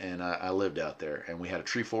tent, and I lived out there. And we had a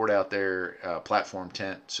tree fort out there, platform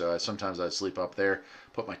tent. So sometimes I'd sleep up there,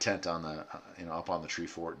 put my tent on the up on the tree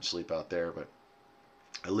fort and sleep out there. But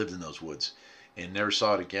I lived in those woods and never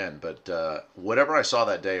saw it again. But whatever I saw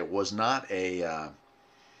that day, it was not a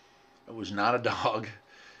dog,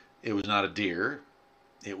 it was not a deer,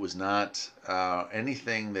 it was not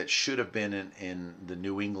anything that should have been in the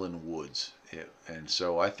New England woods. And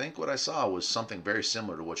so I think what I saw was something very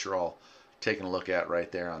similar to what you're all taking a look at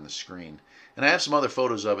right there on the screen. And I have some other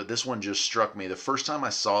photos of it. This one just struck me. The first time I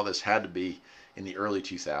saw this had to be in the early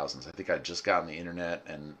 2000s. I think I just got on the internet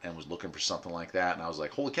and was looking for something like that, and I was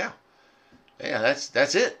like, holy cow. Yeah,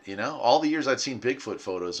 that's it, All the years I'd seen Bigfoot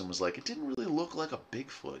photos and was like, it didn't really look like a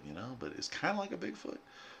Bigfoot, but it's kind of like a Bigfoot.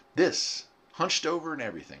 This, hunched over and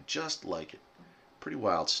everything, just like it. Pretty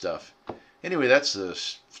wild stuff. Anyway, that's the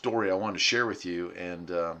story I wanted to share with you,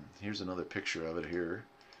 and here's another picture of it here.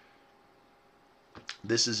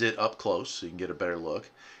 This is it up close, so you can get a better look.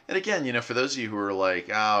 And again, for those of you who are like,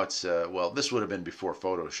 oh, it's, well, this would have been before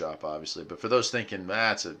Photoshop, obviously, but for those thinking,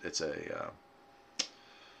 it's a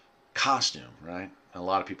costume, right? And a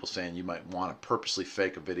lot of people saying you might want to purposely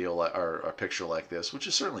fake a video or a picture like this, which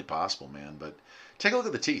is certainly possible, man. But take a look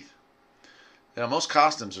at the teeth. Most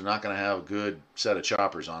costumes are not going to have a good set of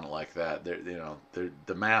choppers on it like that.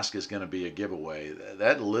 The mask is going to be a giveaway.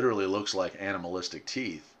 That literally looks like animalistic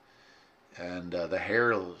teeth, and the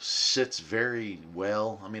hair sits very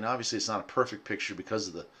well. I mean, obviously it's not a perfect picture because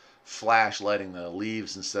of the flash lighting the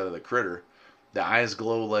leaves instead of the critter. The eyes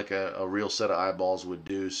glow like a real set of eyeballs would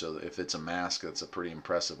do, so if it's a mask, that's a pretty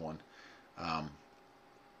impressive one.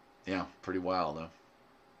 Yeah, pretty wild,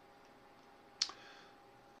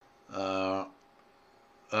 though.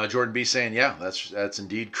 Jordan B saying, yeah, that's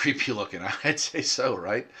indeed creepy looking. I'd say so,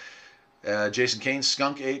 right? Jason Kane's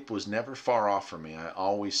skunk ape was never far off from me. I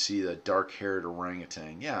always see the dark-haired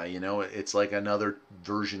orangutan. Yeah, it's like another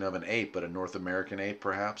version of an ape, but a North American ape,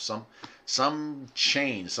 perhaps. Some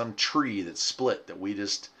chain, some tree that's split that we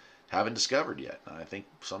just haven't discovered yet. I think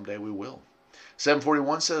someday we will.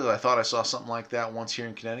 741 says, I thought I saw something like that once here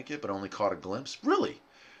in Connecticut, but only caught a glimpse. Really?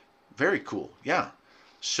 Very cool. Yeah.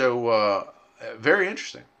 So, very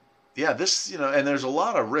interesting. Yeah, this, and there's a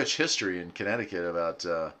lot of rich history in Connecticut about,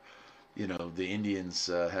 the Indians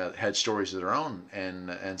had stories of their own,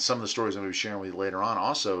 and some of the stories I'm going to be sharing with you later on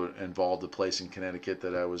also involved a place in Connecticut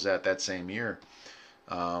that I was at that same year.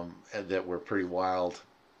 That were pretty wild.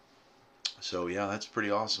 So yeah, that's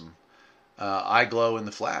pretty awesome. Eye glow in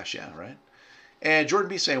the flash, yeah, right? And Jordan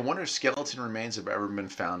B saying, wonder if skeleton remains have ever been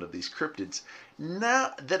found of these cryptids.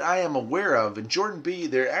 Not that I am aware of. And Jordan B,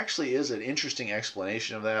 there actually is an interesting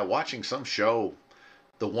explanation of that. Watching some show,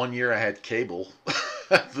 the one year I had cable,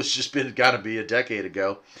 it was just got to be a decade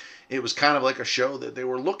ago. It was kind of like a show that they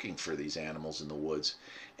were looking for these animals in the woods.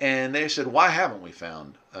 And they said, why haven't we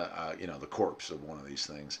found, the corpse of one of these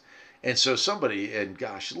things? And so somebody, and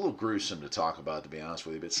gosh, a little gruesome to talk about, to be honest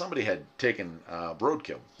with you, but somebody had taken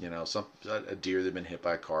roadkill, a deer that had been hit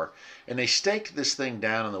by a car, and they staked this thing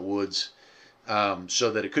down in the woods so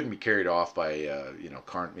that it couldn't be carried off by,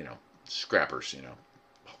 scrappers,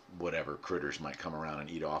 whatever critters might come around and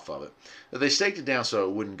eat off of it. But they staked it down so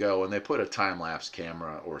it wouldn't go, and they put a time-lapse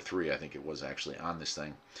camera, or 3, I think it was actually, on this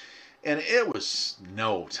thing. And it was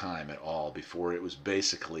no time at all before it was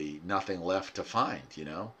basically nothing left to find,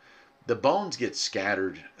 The bones get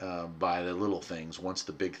scattered by the little things once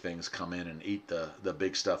the big things come in and eat the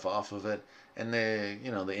big stuff off of it. And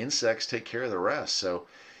the insects take care of the rest. So,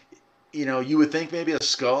 you would think maybe a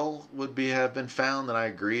skull would have been found, and I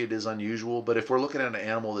agree it is unusual. But if we're looking at an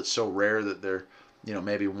animal that's so rare that they're,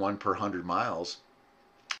 maybe 1 per 100 miles.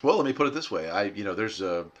 Well, let me put it this way. There's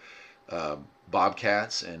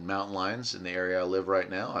bobcats and mountain lions in the area I live right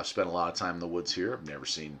now. I've spent a lot of time in the woods here. I've never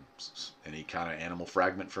seen any kind of animal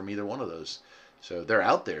fragment from either one of those. So they're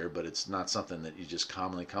out there, but it's not something that you just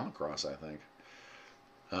commonly come across, I think.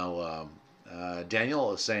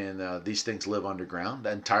 Daniel is saying these things live underground.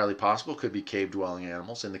 Entirely possible. Could be cave-dwelling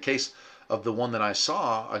animals. In the case of the one that I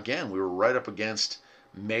saw, again, we were right up against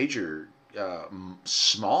major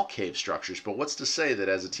small cave structures. But what's to say that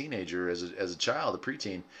as a teenager, as a child, a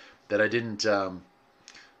preteen, that I didn't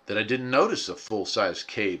notice a full-size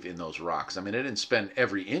cave in those rocks. I mean, I didn't spend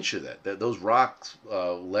every inch of that. Those rock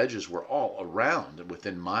ledges were all around,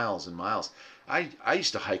 within miles and miles. I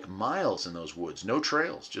used to hike miles in those woods, no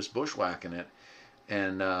trails, just bushwhacking it,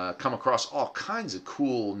 and come across all kinds of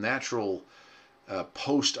cool natural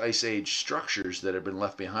post-ice age structures that have been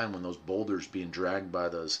left behind when those boulders being dragged by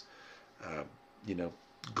those, you know,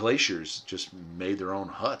 glaciers just made their own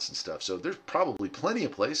huts and stuff. So there's probably plenty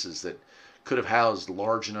of places that could have housed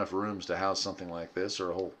large enough rooms to house something like this,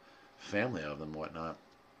 or a whole family of them, whatnot.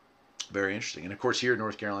 Very interesting. And of course, here in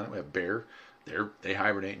North Carolina, we have bear. They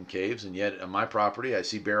hibernate in caves, and yet on my property, I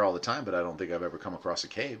see bear all the time, but I don't think I've ever come across a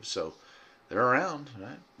cave. So they're around,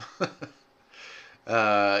 right?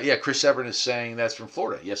 Yeah, Chris Severn is saying that's from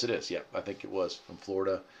Florida. Yes, it is. Yeah, I think it was from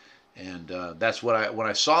Florida. And that's what when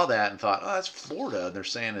I saw that and thought, oh, that's Florida. And they're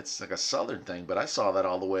saying it's like a southern thing, but I saw that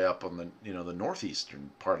all the way up on the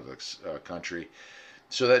northeastern part of the country.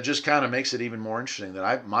 So that just kind of makes it even more interesting.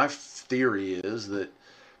 That my theory is that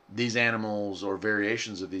these animals or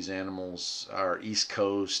variations of these animals are East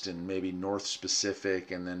Coast and maybe North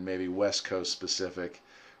specific, and then maybe West Coast specific,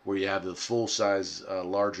 where you have the full size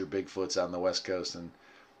larger Bigfoots on the West Coast and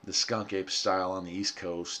the skunk ape style on the East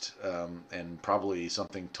Coast, and probably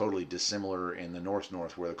something totally dissimilar in the north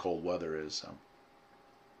where the cold weather is. So.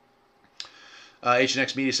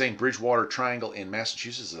 H&X Media saying Bridgewater Triangle in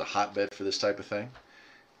Massachusetts is a hotbed for this type of thing.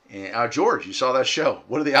 And George, you saw that show.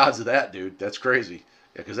 What are the odds of that, dude? That's crazy.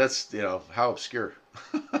 Yeah, because that's, how obscure.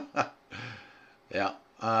 Yeah.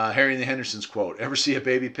 Harry and the Hendersons quote, ever see a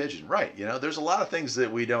baby pigeon? Right. There's a lot of things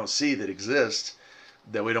that we don't see that exist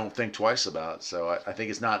that we don't think twice about. So I think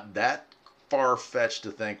it's not that far-fetched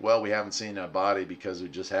to think, well, we haven't seen a body because we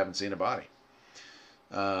just haven't seen a body.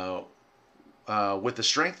 With the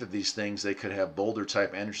strength of these things, they could have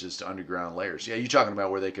boulder-type entrances to underground layers. Yeah, you're talking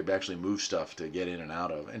about where they could actually move stuff to get in and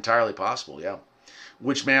out of. Entirely possible, yeah.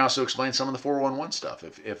 Which may also explain some of the 411 stuff.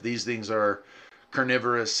 If these things are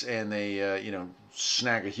carnivorous and they,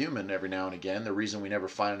 snag a human every now and again, the reason we never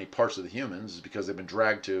find any parts of the humans is because they've been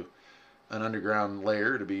dragged to an underground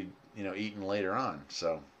layer to be, eaten later on.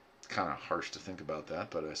 So it's kind of harsh to think about that,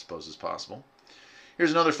 but I suppose it's possible.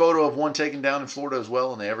 Here's another photo of one taken down in Florida as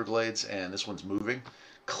well in the Everglades, and this one's moving.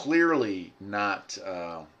 Clearly not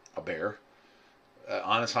a bear.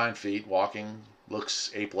 On its hind feet, walking,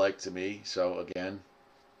 looks ape-like to me. So again,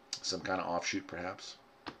 some kind of offshoot perhaps.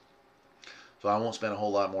 So I won't spend a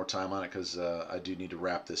whole lot more time on it because I do need to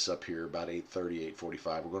wrap this up here about 8:30,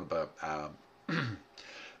 8:45. We're going about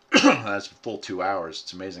that's a full 2 hours.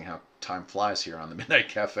 It's amazing how time flies here on the Midnight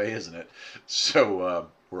Cafe, isn't it? So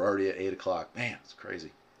we're already at 8 o'clock. Man, it's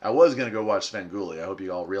crazy. I was going to go watch Svengoolie. I hope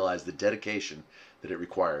you all realize the dedication that it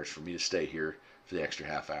requires for me to stay here for the extra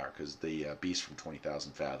half hour, because the Beast from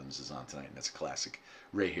 20,000 Fathoms is on tonight, and that's a classic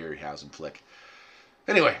Ray Harryhausen flick.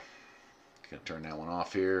 Anyway, going to turn that one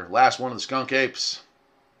off here. Last one of the skunk apes.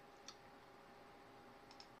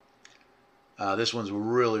 This one's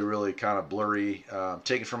really, really kind of blurry.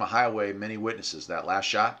 Taken from a highway, many witnesses. That last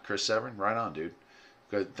shot, Chris Severn, right on, dude.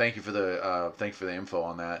 Good. Thank you for the info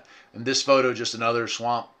on that. And this photo, just another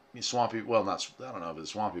swampy. Well, not, I don't know if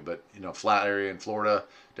it's swampy, but flat area in Florida.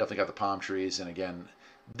 Definitely got the palm trees. And again,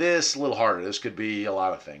 this a little harder. This could be a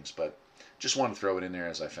lot of things, but just wanted to throw it in there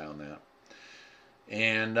as I found that.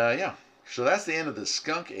 And yeah. So that's the end of the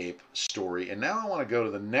skunk ape story. And now I want to go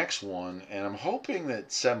to the next one, and I'm hoping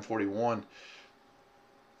that 741,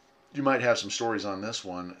 you might have some stories on this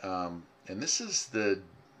one. And this is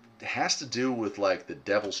has to do with like the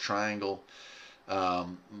Devil's Triangle. A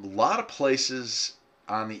lot of places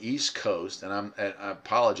on the East Coast, and I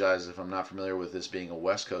apologize if I'm not familiar with this being a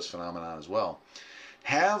West Coast phenomenon as well,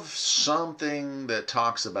 have something that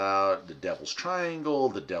talks about the Devil's Triangle,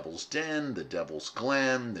 the Devil's Den, the Devil's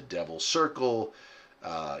Glen, the Devil's Circle,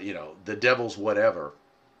 the Devil's whatever.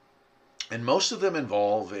 And most of them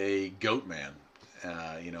involve a goat man,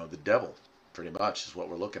 the devil, pretty much is what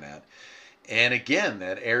we're looking at. And again,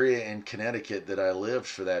 that area in Connecticut that I lived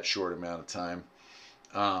for that short amount of time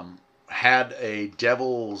had a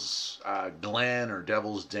Devil's Glen or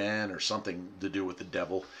Devil's Den or something to do with the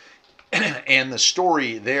devil And the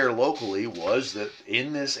story there locally was that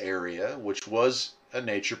in this area, which was a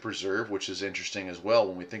nature preserve, which is interesting as well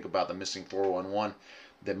when we think about the missing 411,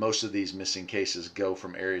 that most of these missing cases go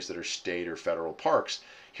from areas that are state or federal parks.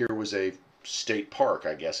 Here was a state park,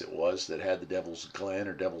 I guess it was, that had the Devil's Glen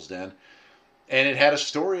or Devil's Den. And it had a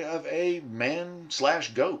story of a man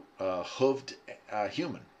slash goat, hooved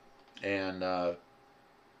human. And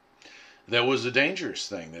that was a dangerous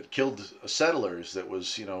thing that killed settlers, that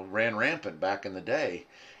was, ran rampant back in the day.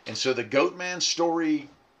 And so the goat man story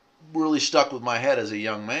really stuck with my head as a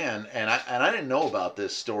young man. And I didn't know about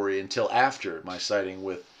this story until after my sighting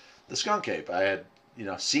with the skunk ape. I had,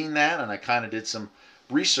 seen that, and I kind of did some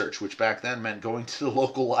research, which back then meant going to the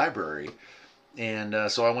local library. And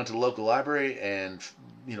so I went to the local library and,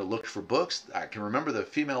 looked for books. I can remember the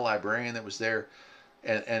female librarian that was there.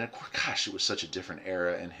 And gosh, it was such a different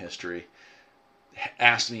era in history.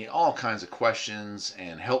 Asked me all kinds of questions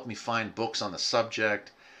and helped me find books on the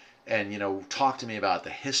subject, and talked to me about the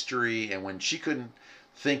history. And when she couldn't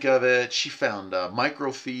think of it, she found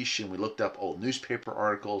microfiche, and we looked up old newspaper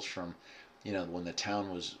articles from when the town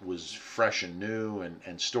was fresh and new,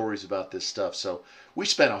 and stories about this stuff. So we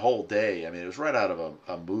spent a whole day. I mean, it was right out of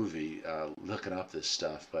a movie, looking up this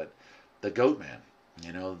stuff. But the goat man,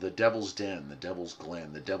 the Devil's Den, the Devil's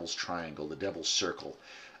Glen, the Devil's Triangle, the Devil's Circle.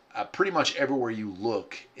 Pretty much everywhere you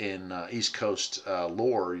look in East Coast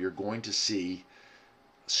lore, you're going to see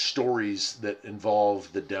stories that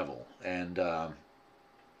involve the devil and a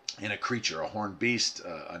creature, a horned beast,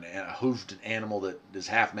 a hooved animal that is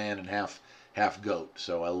half man and half goat.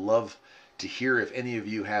 So I love to hear if any of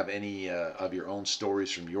you have any of your own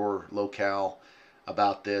stories from your locale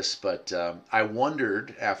about this. But I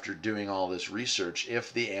wondered, after doing all this research,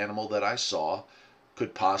 if the animal that I saw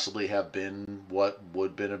could possibly have been what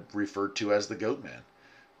would have been referred to as the goat man.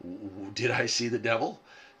 Did I see the devil?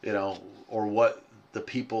 Or what the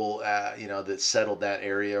people, that settled that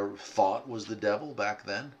area thought was the devil back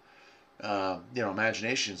then.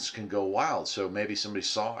 Imaginations can go wild. So maybe somebody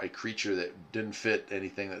saw a creature that didn't fit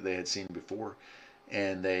anything that they had seen before,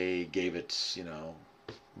 and they gave it,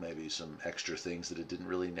 maybe some extra things that it didn't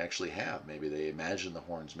really actually have. Maybe they imagined the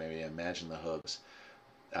horns, maybe they imagined the hooves.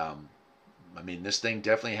 This thing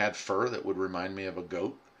definitely had fur that would remind me of a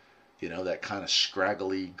goat, that kind of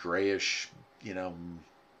scraggly, grayish,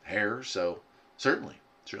 hair. So certainly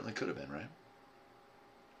could have been, right?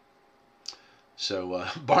 So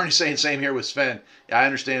Barney's saying same here with Sven. Yeah, I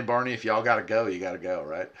understand, Barney. If y'all got to go, you got to go,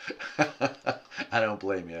 right? I don't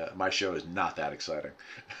blame you. My show is not that exciting.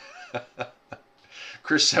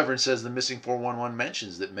 Chris Severin says the missing 411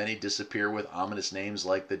 mentions that many disappear with ominous names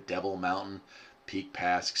like the Devil Mountain, Peak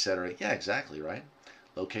Pass, etc. Yeah, exactly, right?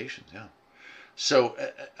 Locations, yeah. So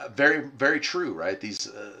very, very true, right? These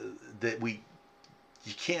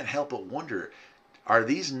you can't help but wonder, are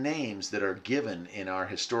these names that are given in our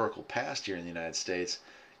historical past here in the United States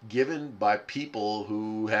given by people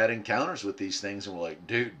who had encounters with these things and were like,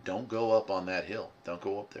 dude, don't go up on that hill. Don't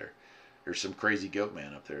go up there. There's some crazy goat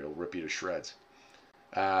man up there. It'll rip you to shreds.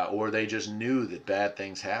 Or they just knew that bad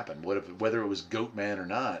things happened. Whether it was goat man or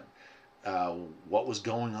not, what was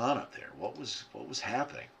going on up there? What was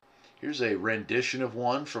happening? Here's a rendition of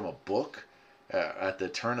one from a book at the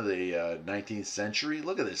turn of the 19th century.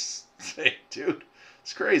 Look at this thing, dude.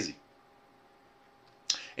 It's crazy.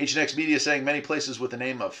 H&X Media saying many places with the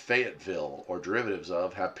name of Fayetteville or derivatives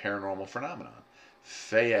of have paranormal phenomenon.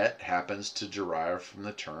 Fayette happens to derive from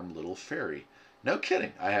the term little fairy. No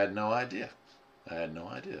kidding. I had no idea.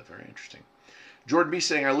 Very interesting. Jordan B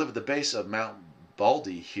saying I live at the base of Mount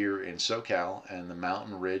Baldy here in SoCal, and the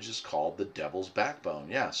mountain ridge is called the Devil's Backbone.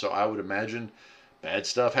 Yeah, so I would imagine bad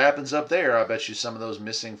stuff happens up there. I bet you some of those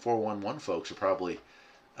missing 411 folks are probably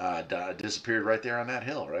disappeared right there on that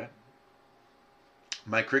hill, right?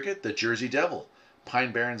 My Cricket, the Jersey Devil.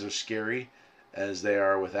 Pine Barrens are scary as they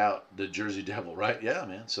are without the Jersey Devil, right? Yeah,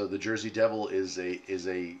 man. So the Jersey Devil is a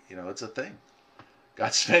it's a thing.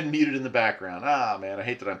 Got Sven muted in the background. Ah, man, I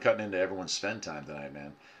hate that I'm cutting into everyone's Sven time tonight,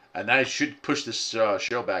 man. And I should push this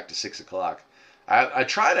show back to 6 o'clock. I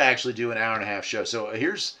try to actually do an hour and a half show. So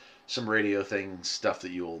here's some radio stuff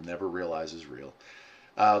that you'll never realize is real.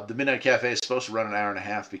 The Midnight Cafe is supposed to run an hour and a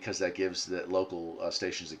half because that gives the local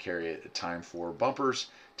stations that carry it time for bumpers,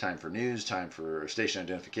 time for news, time for station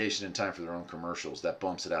identification, and time for their own commercials. That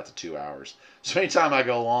bumps it out to 2 hours. So anytime I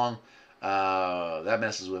go long, that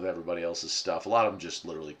messes with everybody else's stuff. A lot of them just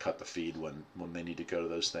literally cut the feed when they need to go to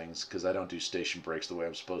those things because I don't do station breaks the way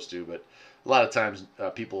I'm supposed to. But a lot of times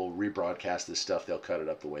people rebroadcast this stuff. They'll cut it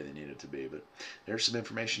up the way they need it to be. But there's some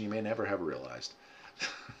information you may never have realized.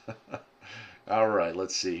 All right,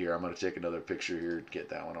 let's see here. I'm going to take another picture here to get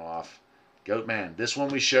that one off. Goat man. This one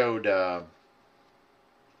we showed.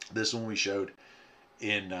 This one we showed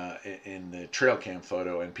in the trail cam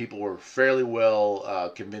photo, and people were fairly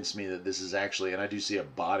well convinced me that this is actually, and I do see a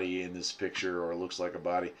body in this picture, or it looks like a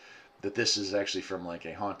body, that this is actually from like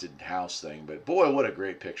a haunted house thing. But boy, what a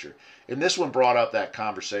great picture. And this one brought up that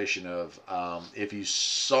conversation of if you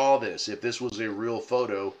saw this, if this was a real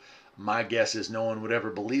photo, my guess is no one would ever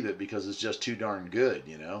believe it because it's just too darn good,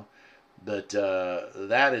 you know. But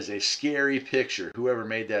that is a scary picture. Whoever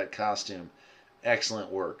made that costume, excellent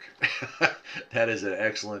work. That is an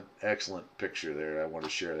excellent, excellent picture there. I want to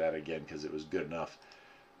share that again because it was good enough.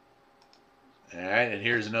 All right, and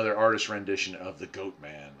here's another artist rendition of the Goat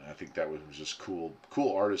Man. I think that was just cool,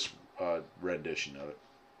 cool artist rendition of it.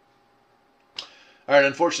 All right,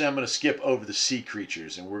 unfortunately, I'm going to skip over the sea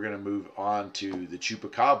creatures, and we're going to move on to the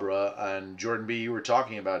chupacabra. And Jordan B., you were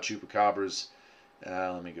talking about chupacabras.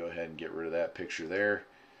 Let me go ahead and get rid of that picture there.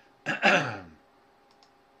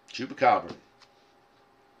 Chupacabra.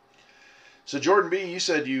 So Jordan B., you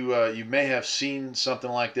said you may have seen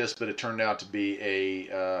something like this, but it turned out to be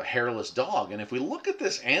a hairless dog. And if we look at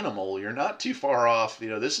this animal, you're not too far off. You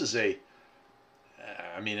know, this is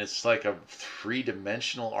I mean, it's like a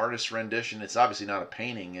three-dimensional artist rendition. It's obviously not a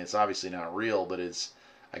painting. It's obviously not real, but it's,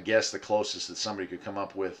 I guess, the closest that somebody could come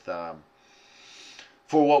up with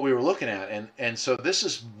for what we were looking at. And so this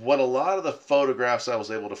is what a lot of the photographs I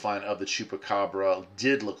was able to find of the chupacabra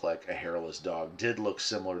did look like a hairless dog, did look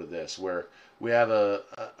similar to this, where we have a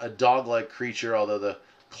dog-like creature, although the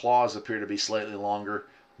claws appear to be slightly longer.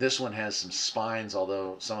 This one has some spines,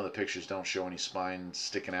 although some of the pictures don't show any spines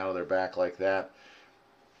sticking out of their back like that.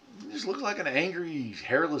 It just looks like an angry,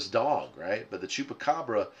 hairless dog, right? But the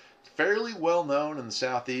chupacabra, fairly well known in the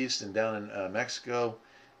southeast and down in Mexico,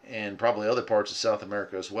 and probably other parts of South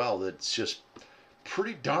America as well. That's just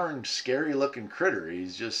pretty darn scary looking critter.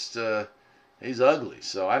 He's just he's ugly.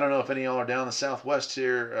 So I don't know if any of y'all are down in the Southwest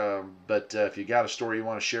here, but if you got a story you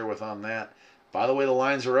want to share with on that, by the way, the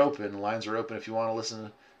lines are open. The lines are open if you want to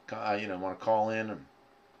listen, want to call in, and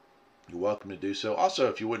you're welcome to do so. Also,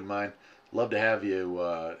 if you wouldn't mind, love to have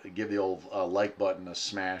you give the old like button a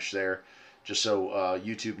smash there, just so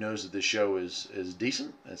YouTube knows that this show is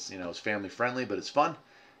decent. It's it's family friendly, but it's fun.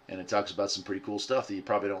 And it talks about some pretty cool stuff that you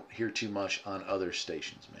probably don't hear too much on other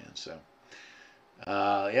stations, man. So,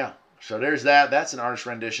 yeah. So there's that. That's an artist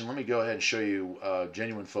rendition. Let me go ahead and show you a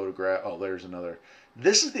genuine photograph. Oh, there's another.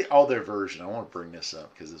 This is the other version. I want to bring this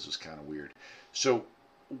up because this was kind of weird. So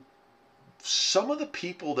some of the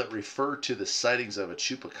people that refer to the sightings of a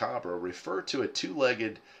chupacabra refer to a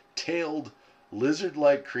two-legged, tailed,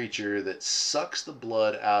 lizard-like creature that sucks the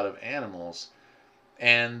blood out of animals.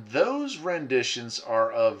 And those renditions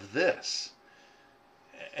are of this.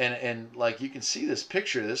 And like you can see this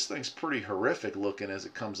picture, this thing's pretty horrific looking as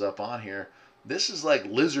it comes up on here. This is like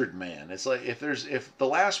Lizard Man. It's like if the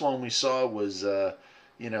last one we saw was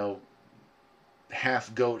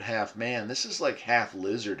half goat, half man, this is like half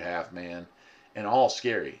lizard, half man, and all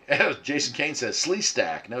scary. Jason Kane says Slee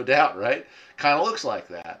Stack, no doubt, right? Kind of looks like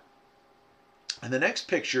that. And the next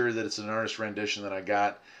picture that it's an artist rendition that I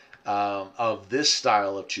got of this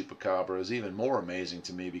style of chupacabra is even more amazing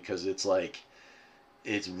to me because it's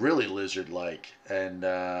really lizard-like, and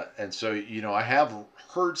so I have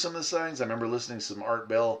heard some of the sightings. I remember listening to some Art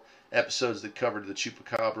Bell episodes that covered the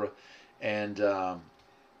chupacabra, and there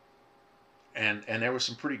were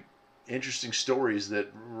some pretty interesting stories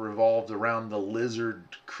that revolved around the lizard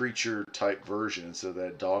creature type version instead of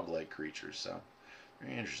that dog-like creature. So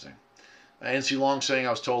very interesting. Nancy Long saying, I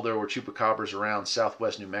was told there were chupacabras around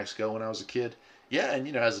southwest New Mexico when I was a kid. Yeah,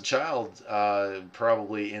 and as a child,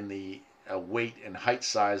 probably in the weight and height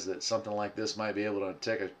size that something like this might be able to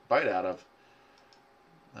take a bite out of.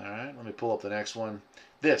 All right, let me pull up the next one.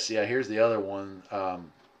 Here's the other one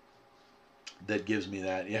that gives me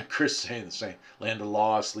that. Yeah, Chris saying the same. Land of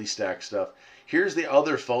Lost, Lee Stack stuff. Here's the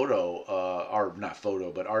other photo, or not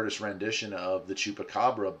photo, but artist rendition of the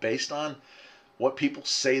chupacabra based on what people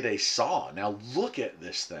say they saw. Now look at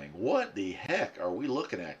this thing. What the heck are we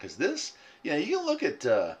looking at? Because this, you can look at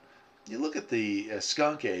the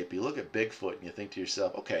skunk ape, you look at Bigfoot, and you think to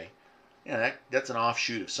yourself, okay, that's an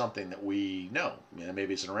offshoot of something that we know.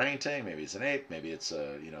 Maybe it's an orangutan, maybe it's an ape, maybe it's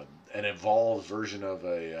an evolved version of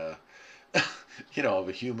a of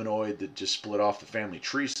a humanoid that just split off the family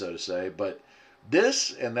tree, so to say. But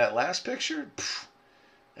this and that last picture,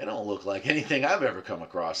 they don't look like anything I've ever come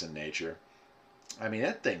across in nature. I mean,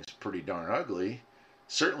 that thing's pretty darn ugly.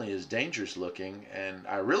 Certainly is dangerous looking, and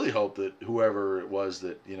I really hope that whoever it was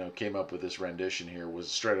that came up with this rendition here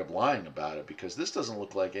was straight up lying about it, because this doesn't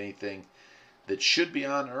look like anything that should be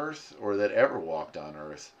on Earth or that ever walked on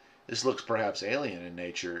Earth. This looks perhaps alien in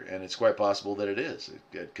nature, and it's quite possible that it is.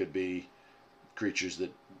 It could be creatures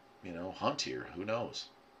that, hunt here. Who knows?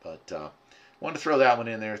 But wanted to throw that one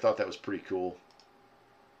in there. Thought that was pretty cool.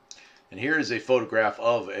 And here is a photograph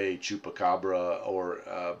of a chupacabra,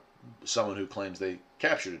 or someone who claims they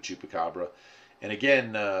captured a chupacabra. And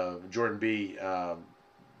again, Jordan B.,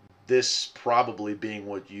 this probably being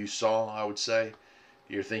what you saw, I would say.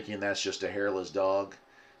 You're thinking that's just a hairless dog.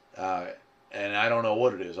 And I don't know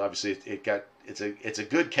what it is. Obviously, it's a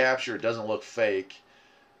good capture. It doesn't look fake,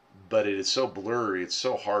 but it is so blurry. It's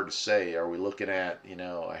so hard to say. Are we looking at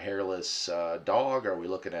a hairless dog? Are we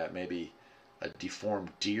looking at maybe a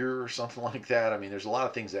deformed deer or something like that? I mean, there's a lot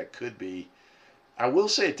of things that could be. I will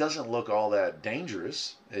say it doesn't look all that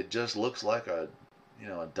dangerous. It just looks like a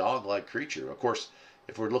dog-like creature. Of course,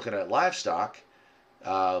 if we're looking at livestock,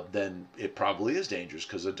 then it probably is dangerous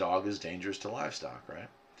because a dog is dangerous to livestock, right?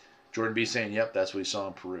 Jordan B saying, yep, that's what he saw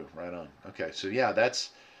in Peru. Right on. Okay, so yeah,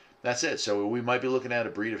 that's it. So we might be looking at a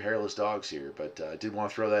breed of hairless dogs here, but I did want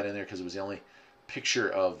to throw that in there because it was the only picture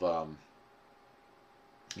of,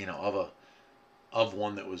 of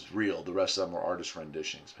one that was real. The rest of them were artist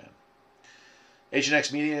renditions, man. Agent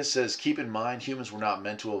X Media says, keep in mind, humans were not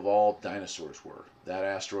meant to evolve. Dinosaurs were. That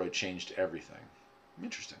asteroid changed everything.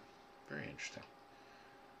 Interesting. Very interesting.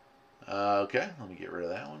 Okay, let me get rid of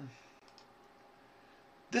that one.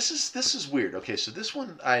 This is weird. Okay, so this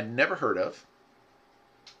one I had never heard of.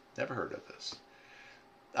 Never heard of this.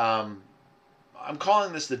 I'm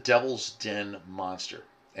calling this the Devil's Den monster.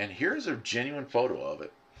 And here's a genuine photo of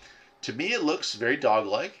it. To me, it looks very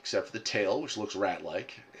dog-like, except for the tail, which looks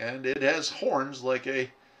rat-like. And it has horns like a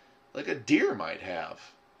deer might have.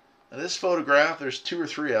 Now, this photograph, there's 2 or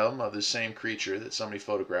 3 of them of the same creature that somebody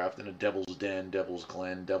photographed in a Devil's Den, Devil's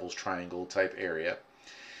Glen, Devil's Triangle type area.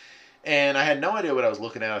 And I had no idea what I was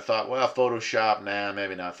looking at. I thought, well, Photoshop, nah,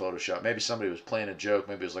 maybe not Photoshop. Maybe somebody was playing a joke.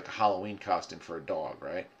 Maybe it was like a Halloween costume for a dog,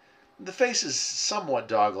 right? The face is somewhat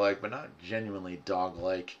dog-like, but not genuinely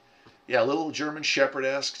dog-like. Yeah, a little German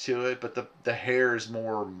Shepherd-esque to it, but the hair is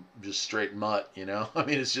more just straight mutt, I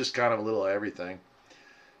mean, it's just kind of a little of everything.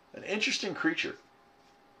 An interesting creature.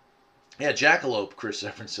 Yeah, jackalope, Chris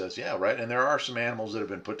Evans says. Yeah, right. And there are some animals that have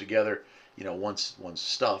been put together, once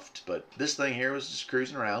stuffed. But this thing here was just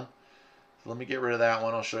cruising around. Let me get rid of that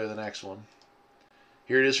one. I'll show you the next one.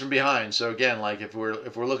 Here it is from behind. So again, like if we're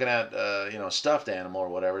looking at a stuffed animal or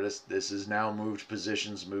whatever, this is now moved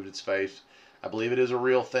positions, moved its face. I believe it is a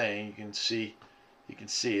real thing. You can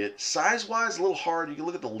see it. Size-wise, a little hard. You can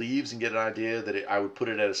look at the leaves and get an idea that I would put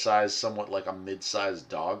it at a size somewhat like a mid-sized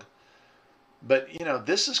dog. But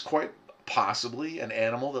this is quite possibly an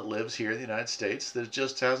animal that lives here in the United States that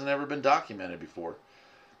just hasn't ever been documented before.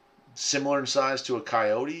 Similar in size to a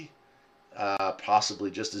coyote.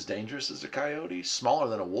 Possibly just as dangerous as a coyote. Smaller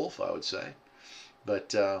than a wolf, I would say.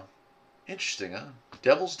 But interesting, huh?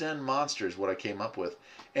 Devil's Den monster is what I came up with.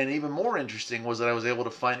 And even more interesting was that I was able to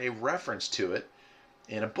find a reference to it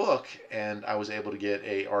in a book, and I was able to get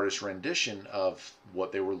a artist rendition of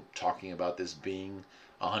what they were talking about this being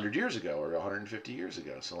 100 years ago or 150 years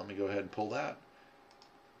ago. So let me go ahead and pull that.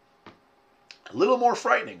 A little more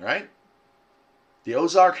frightening, right? The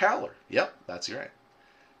Ozark Howler. Yep, that's right.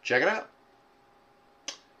 Check it out.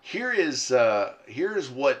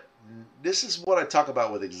 This is what I talk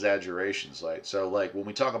about with exaggerations. Like when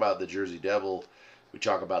we talk about the Jersey Devil, we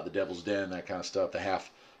talk about the Devil's Den, that kind of stuff, the half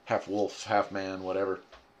wolf, half man, whatever.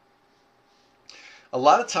 A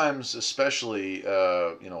lot of times, especially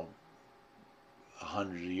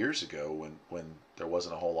 100 years ago, when there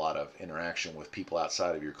wasn't a whole lot of interaction with people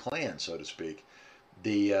outside of your clan, so to speak,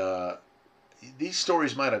 these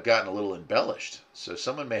stories might have gotten a little embellished. So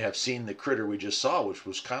someone may have seen the critter we just saw, which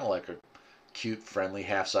was kind of like a cute, friendly,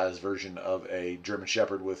 half-sized version of a German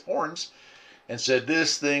Shepherd with horns, and said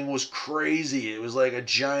this thing was crazy. It was like a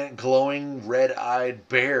giant, glowing, red-eyed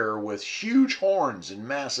bear with huge horns and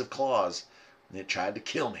massive claws, and it tried to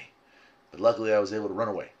kill me. But luckily I was able to run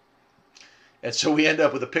away. And so we end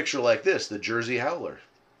up with a picture like this, the Jersey Howler.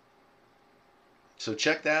 So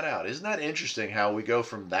check that out. Isn't that interesting how we go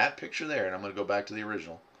from that picture there, and I'm going to go back to the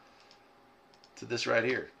original, to this right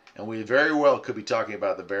here. And we very well could be talking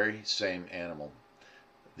about the very same animal,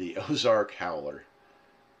 the Ozark Howler.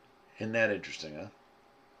 Isn't that interesting,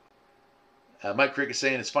 huh? Mike Crick is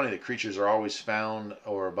saying it's funny that creatures are always found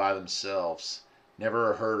or by themselves,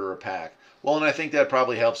 never a herd or a pack. Well, and I think that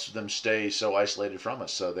probably helps them stay so isolated from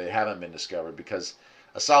us, so they haven't been discovered, because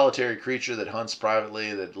a solitary creature that hunts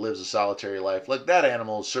privately, that lives a solitary life, like that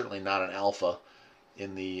animal is certainly not an alpha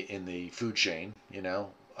in the food chain.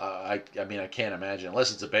 I mean, I can't imagine,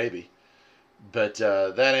 unless it's a baby. But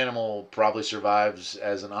that animal probably survives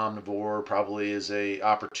as an omnivore, probably is a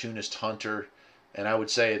opportunist hunter, and I would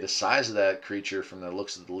say the size of that creature, from the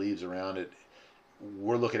looks of the leaves around it,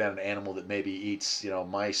 we're looking at an animal that maybe eats,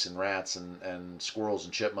 mice and rats and squirrels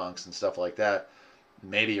and chipmunks and stuff like that.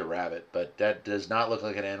 Maybe a rabbit, but that does not look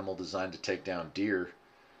like an animal designed to take down deer.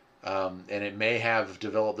 And it may have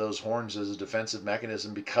developed those horns as a defensive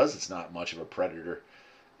mechanism because it's not much of a predator.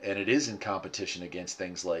 And it is in competition against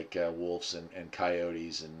things like wolves and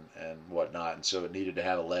coyotes and whatnot. And so it needed to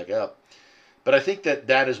have a leg up. But I think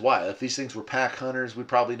that is why. If these things were pack hunters, we'd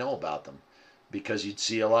probably know about them because you'd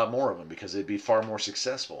see a lot more of them because they'd be far more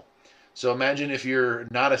successful. So imagine if you're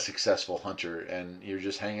not a successful hunter and you're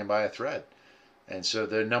just hanging by a thread. And so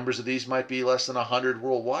the numbers of these might be less than 100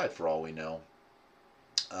 worldwide for all we know.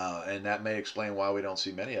 And that may explain why we don't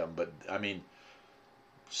see many of them. But I mean,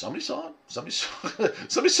 somebody saw it.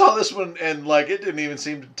 Somebody saw this one, and like it didn't even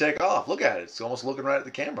seem to take off. Look at it; it's almost looking right at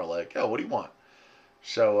the camera, like, "Oh, what do you want?"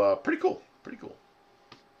 So pretty cool, pretty cool.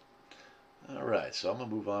 All right, so I'm gonna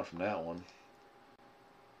move on from that one.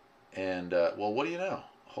 And well, what do you know?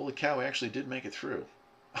 Holy cow, we actually did make it through.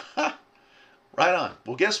 Right on.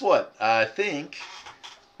 Well, guess what? I think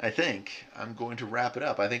I'm going to wrap it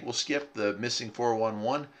up. I think we'll skip the missing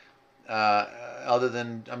 411. Other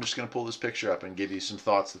than I'm just going to pull this picture up and give you some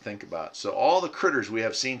thoughts to think about. So all the critters we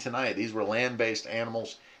have seen tonight, these were land-based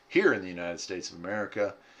animals here in the United States of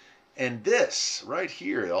America. And this right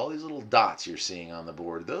here, all these little dots you're seeing on the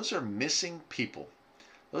board, those are missing people.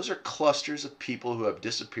 Those are clusters of people who have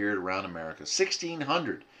disappeared around America.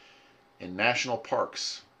 1,600 in national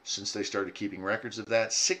parks since they started keeping records of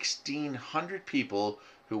that. 1,600 people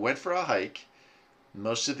who went for a hike.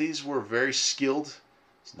 Most of these were very skilled.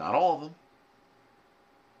 It's not all of them.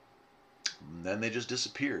 And then they just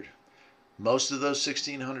disappeared. Most of those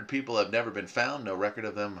 1,600 people have never been found. No record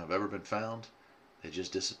of them have ever been found. They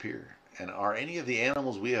just disappear. And are any of the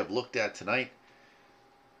animals we have looked at tonight,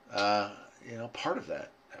 part of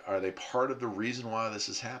that? Are they part of the reason why this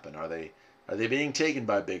has happened? Are they being taken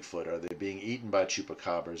by Bigfoot? Are they being eaten by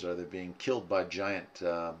chupacabras? Are they being killed by giant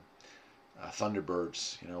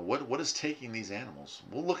thunderbirds? What is taking these animals?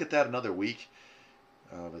 We'll look at that another week.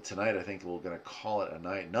 But tonight, I think we're going to call it a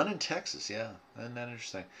night. None in Texas, yeah. Isn't that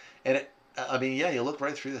interesting? And you look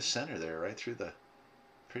right through the center there, right through the.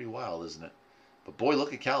 Pretty wild, isn't it? But boy,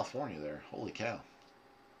 look at California there. Holy cow.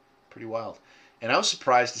 Pretty wild. And I was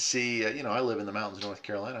surprised to see, I live in the mountains of North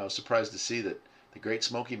Carolina. I was surprised to see that the Great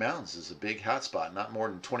Smoky Mountains is a big hotspot. Not more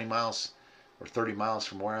than 20 miles or 30 miles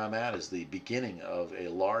from where I'm at is the beginning of a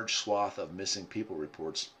large swath of missing people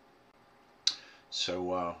reports.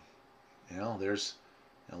 So, there's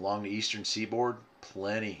along the eastern seaboard,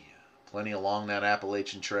 plenty along that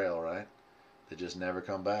Appalachian Trail, right? They just never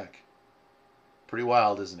come back. Pretty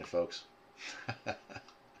wild, isn't it, folks?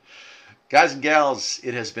 Guys and gals,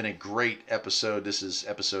 it has been a great episode. This is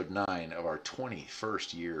episode 9 of our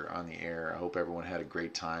 21st year on the air. I hope everyone had a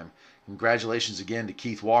great time. Congratulations again to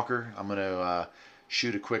Keith Walker. I'm going to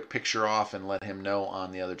shoot a quick picture off and let him know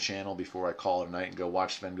on the other channel before I call it a night and go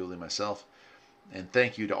watch Svengoolie myself. And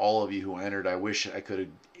thank you to all of you who entered. I wish I could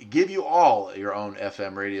give you all your own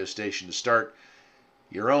FM radio station to start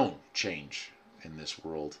your own change in this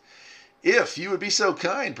world. If you would be so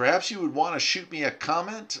kind, perhaps you would want to shoot me a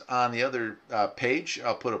comment on the other page.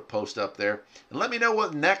 I'll put a post up there. And let me know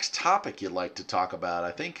what next topic you'd like to talk about.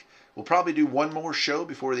 I think we'll probably do one more show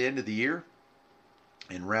before the end of the year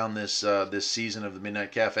and round this season of the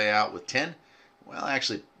Midnight Cafe out with 10. Well,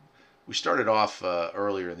 actually, we started off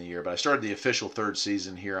earlier in the year, but I started the official third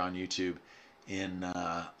season here on YouTube in,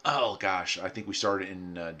 I think we started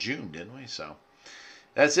in June, didn't we? So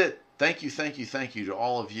that's it. Thank you to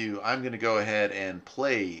all of you. I'm going to go ahead and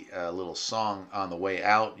play a little song on the way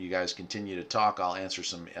out. You guys continue to talk. I'll answer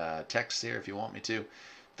some texts here if you want me to.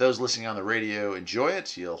 Those listening on the radio, enjoy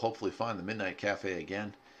it. You'll hopefully find the Midnight Cafe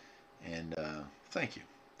again. And thank you.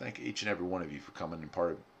 Thank each and every one of you for coming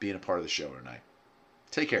and being a part of the show tonight.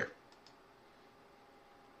 Take care.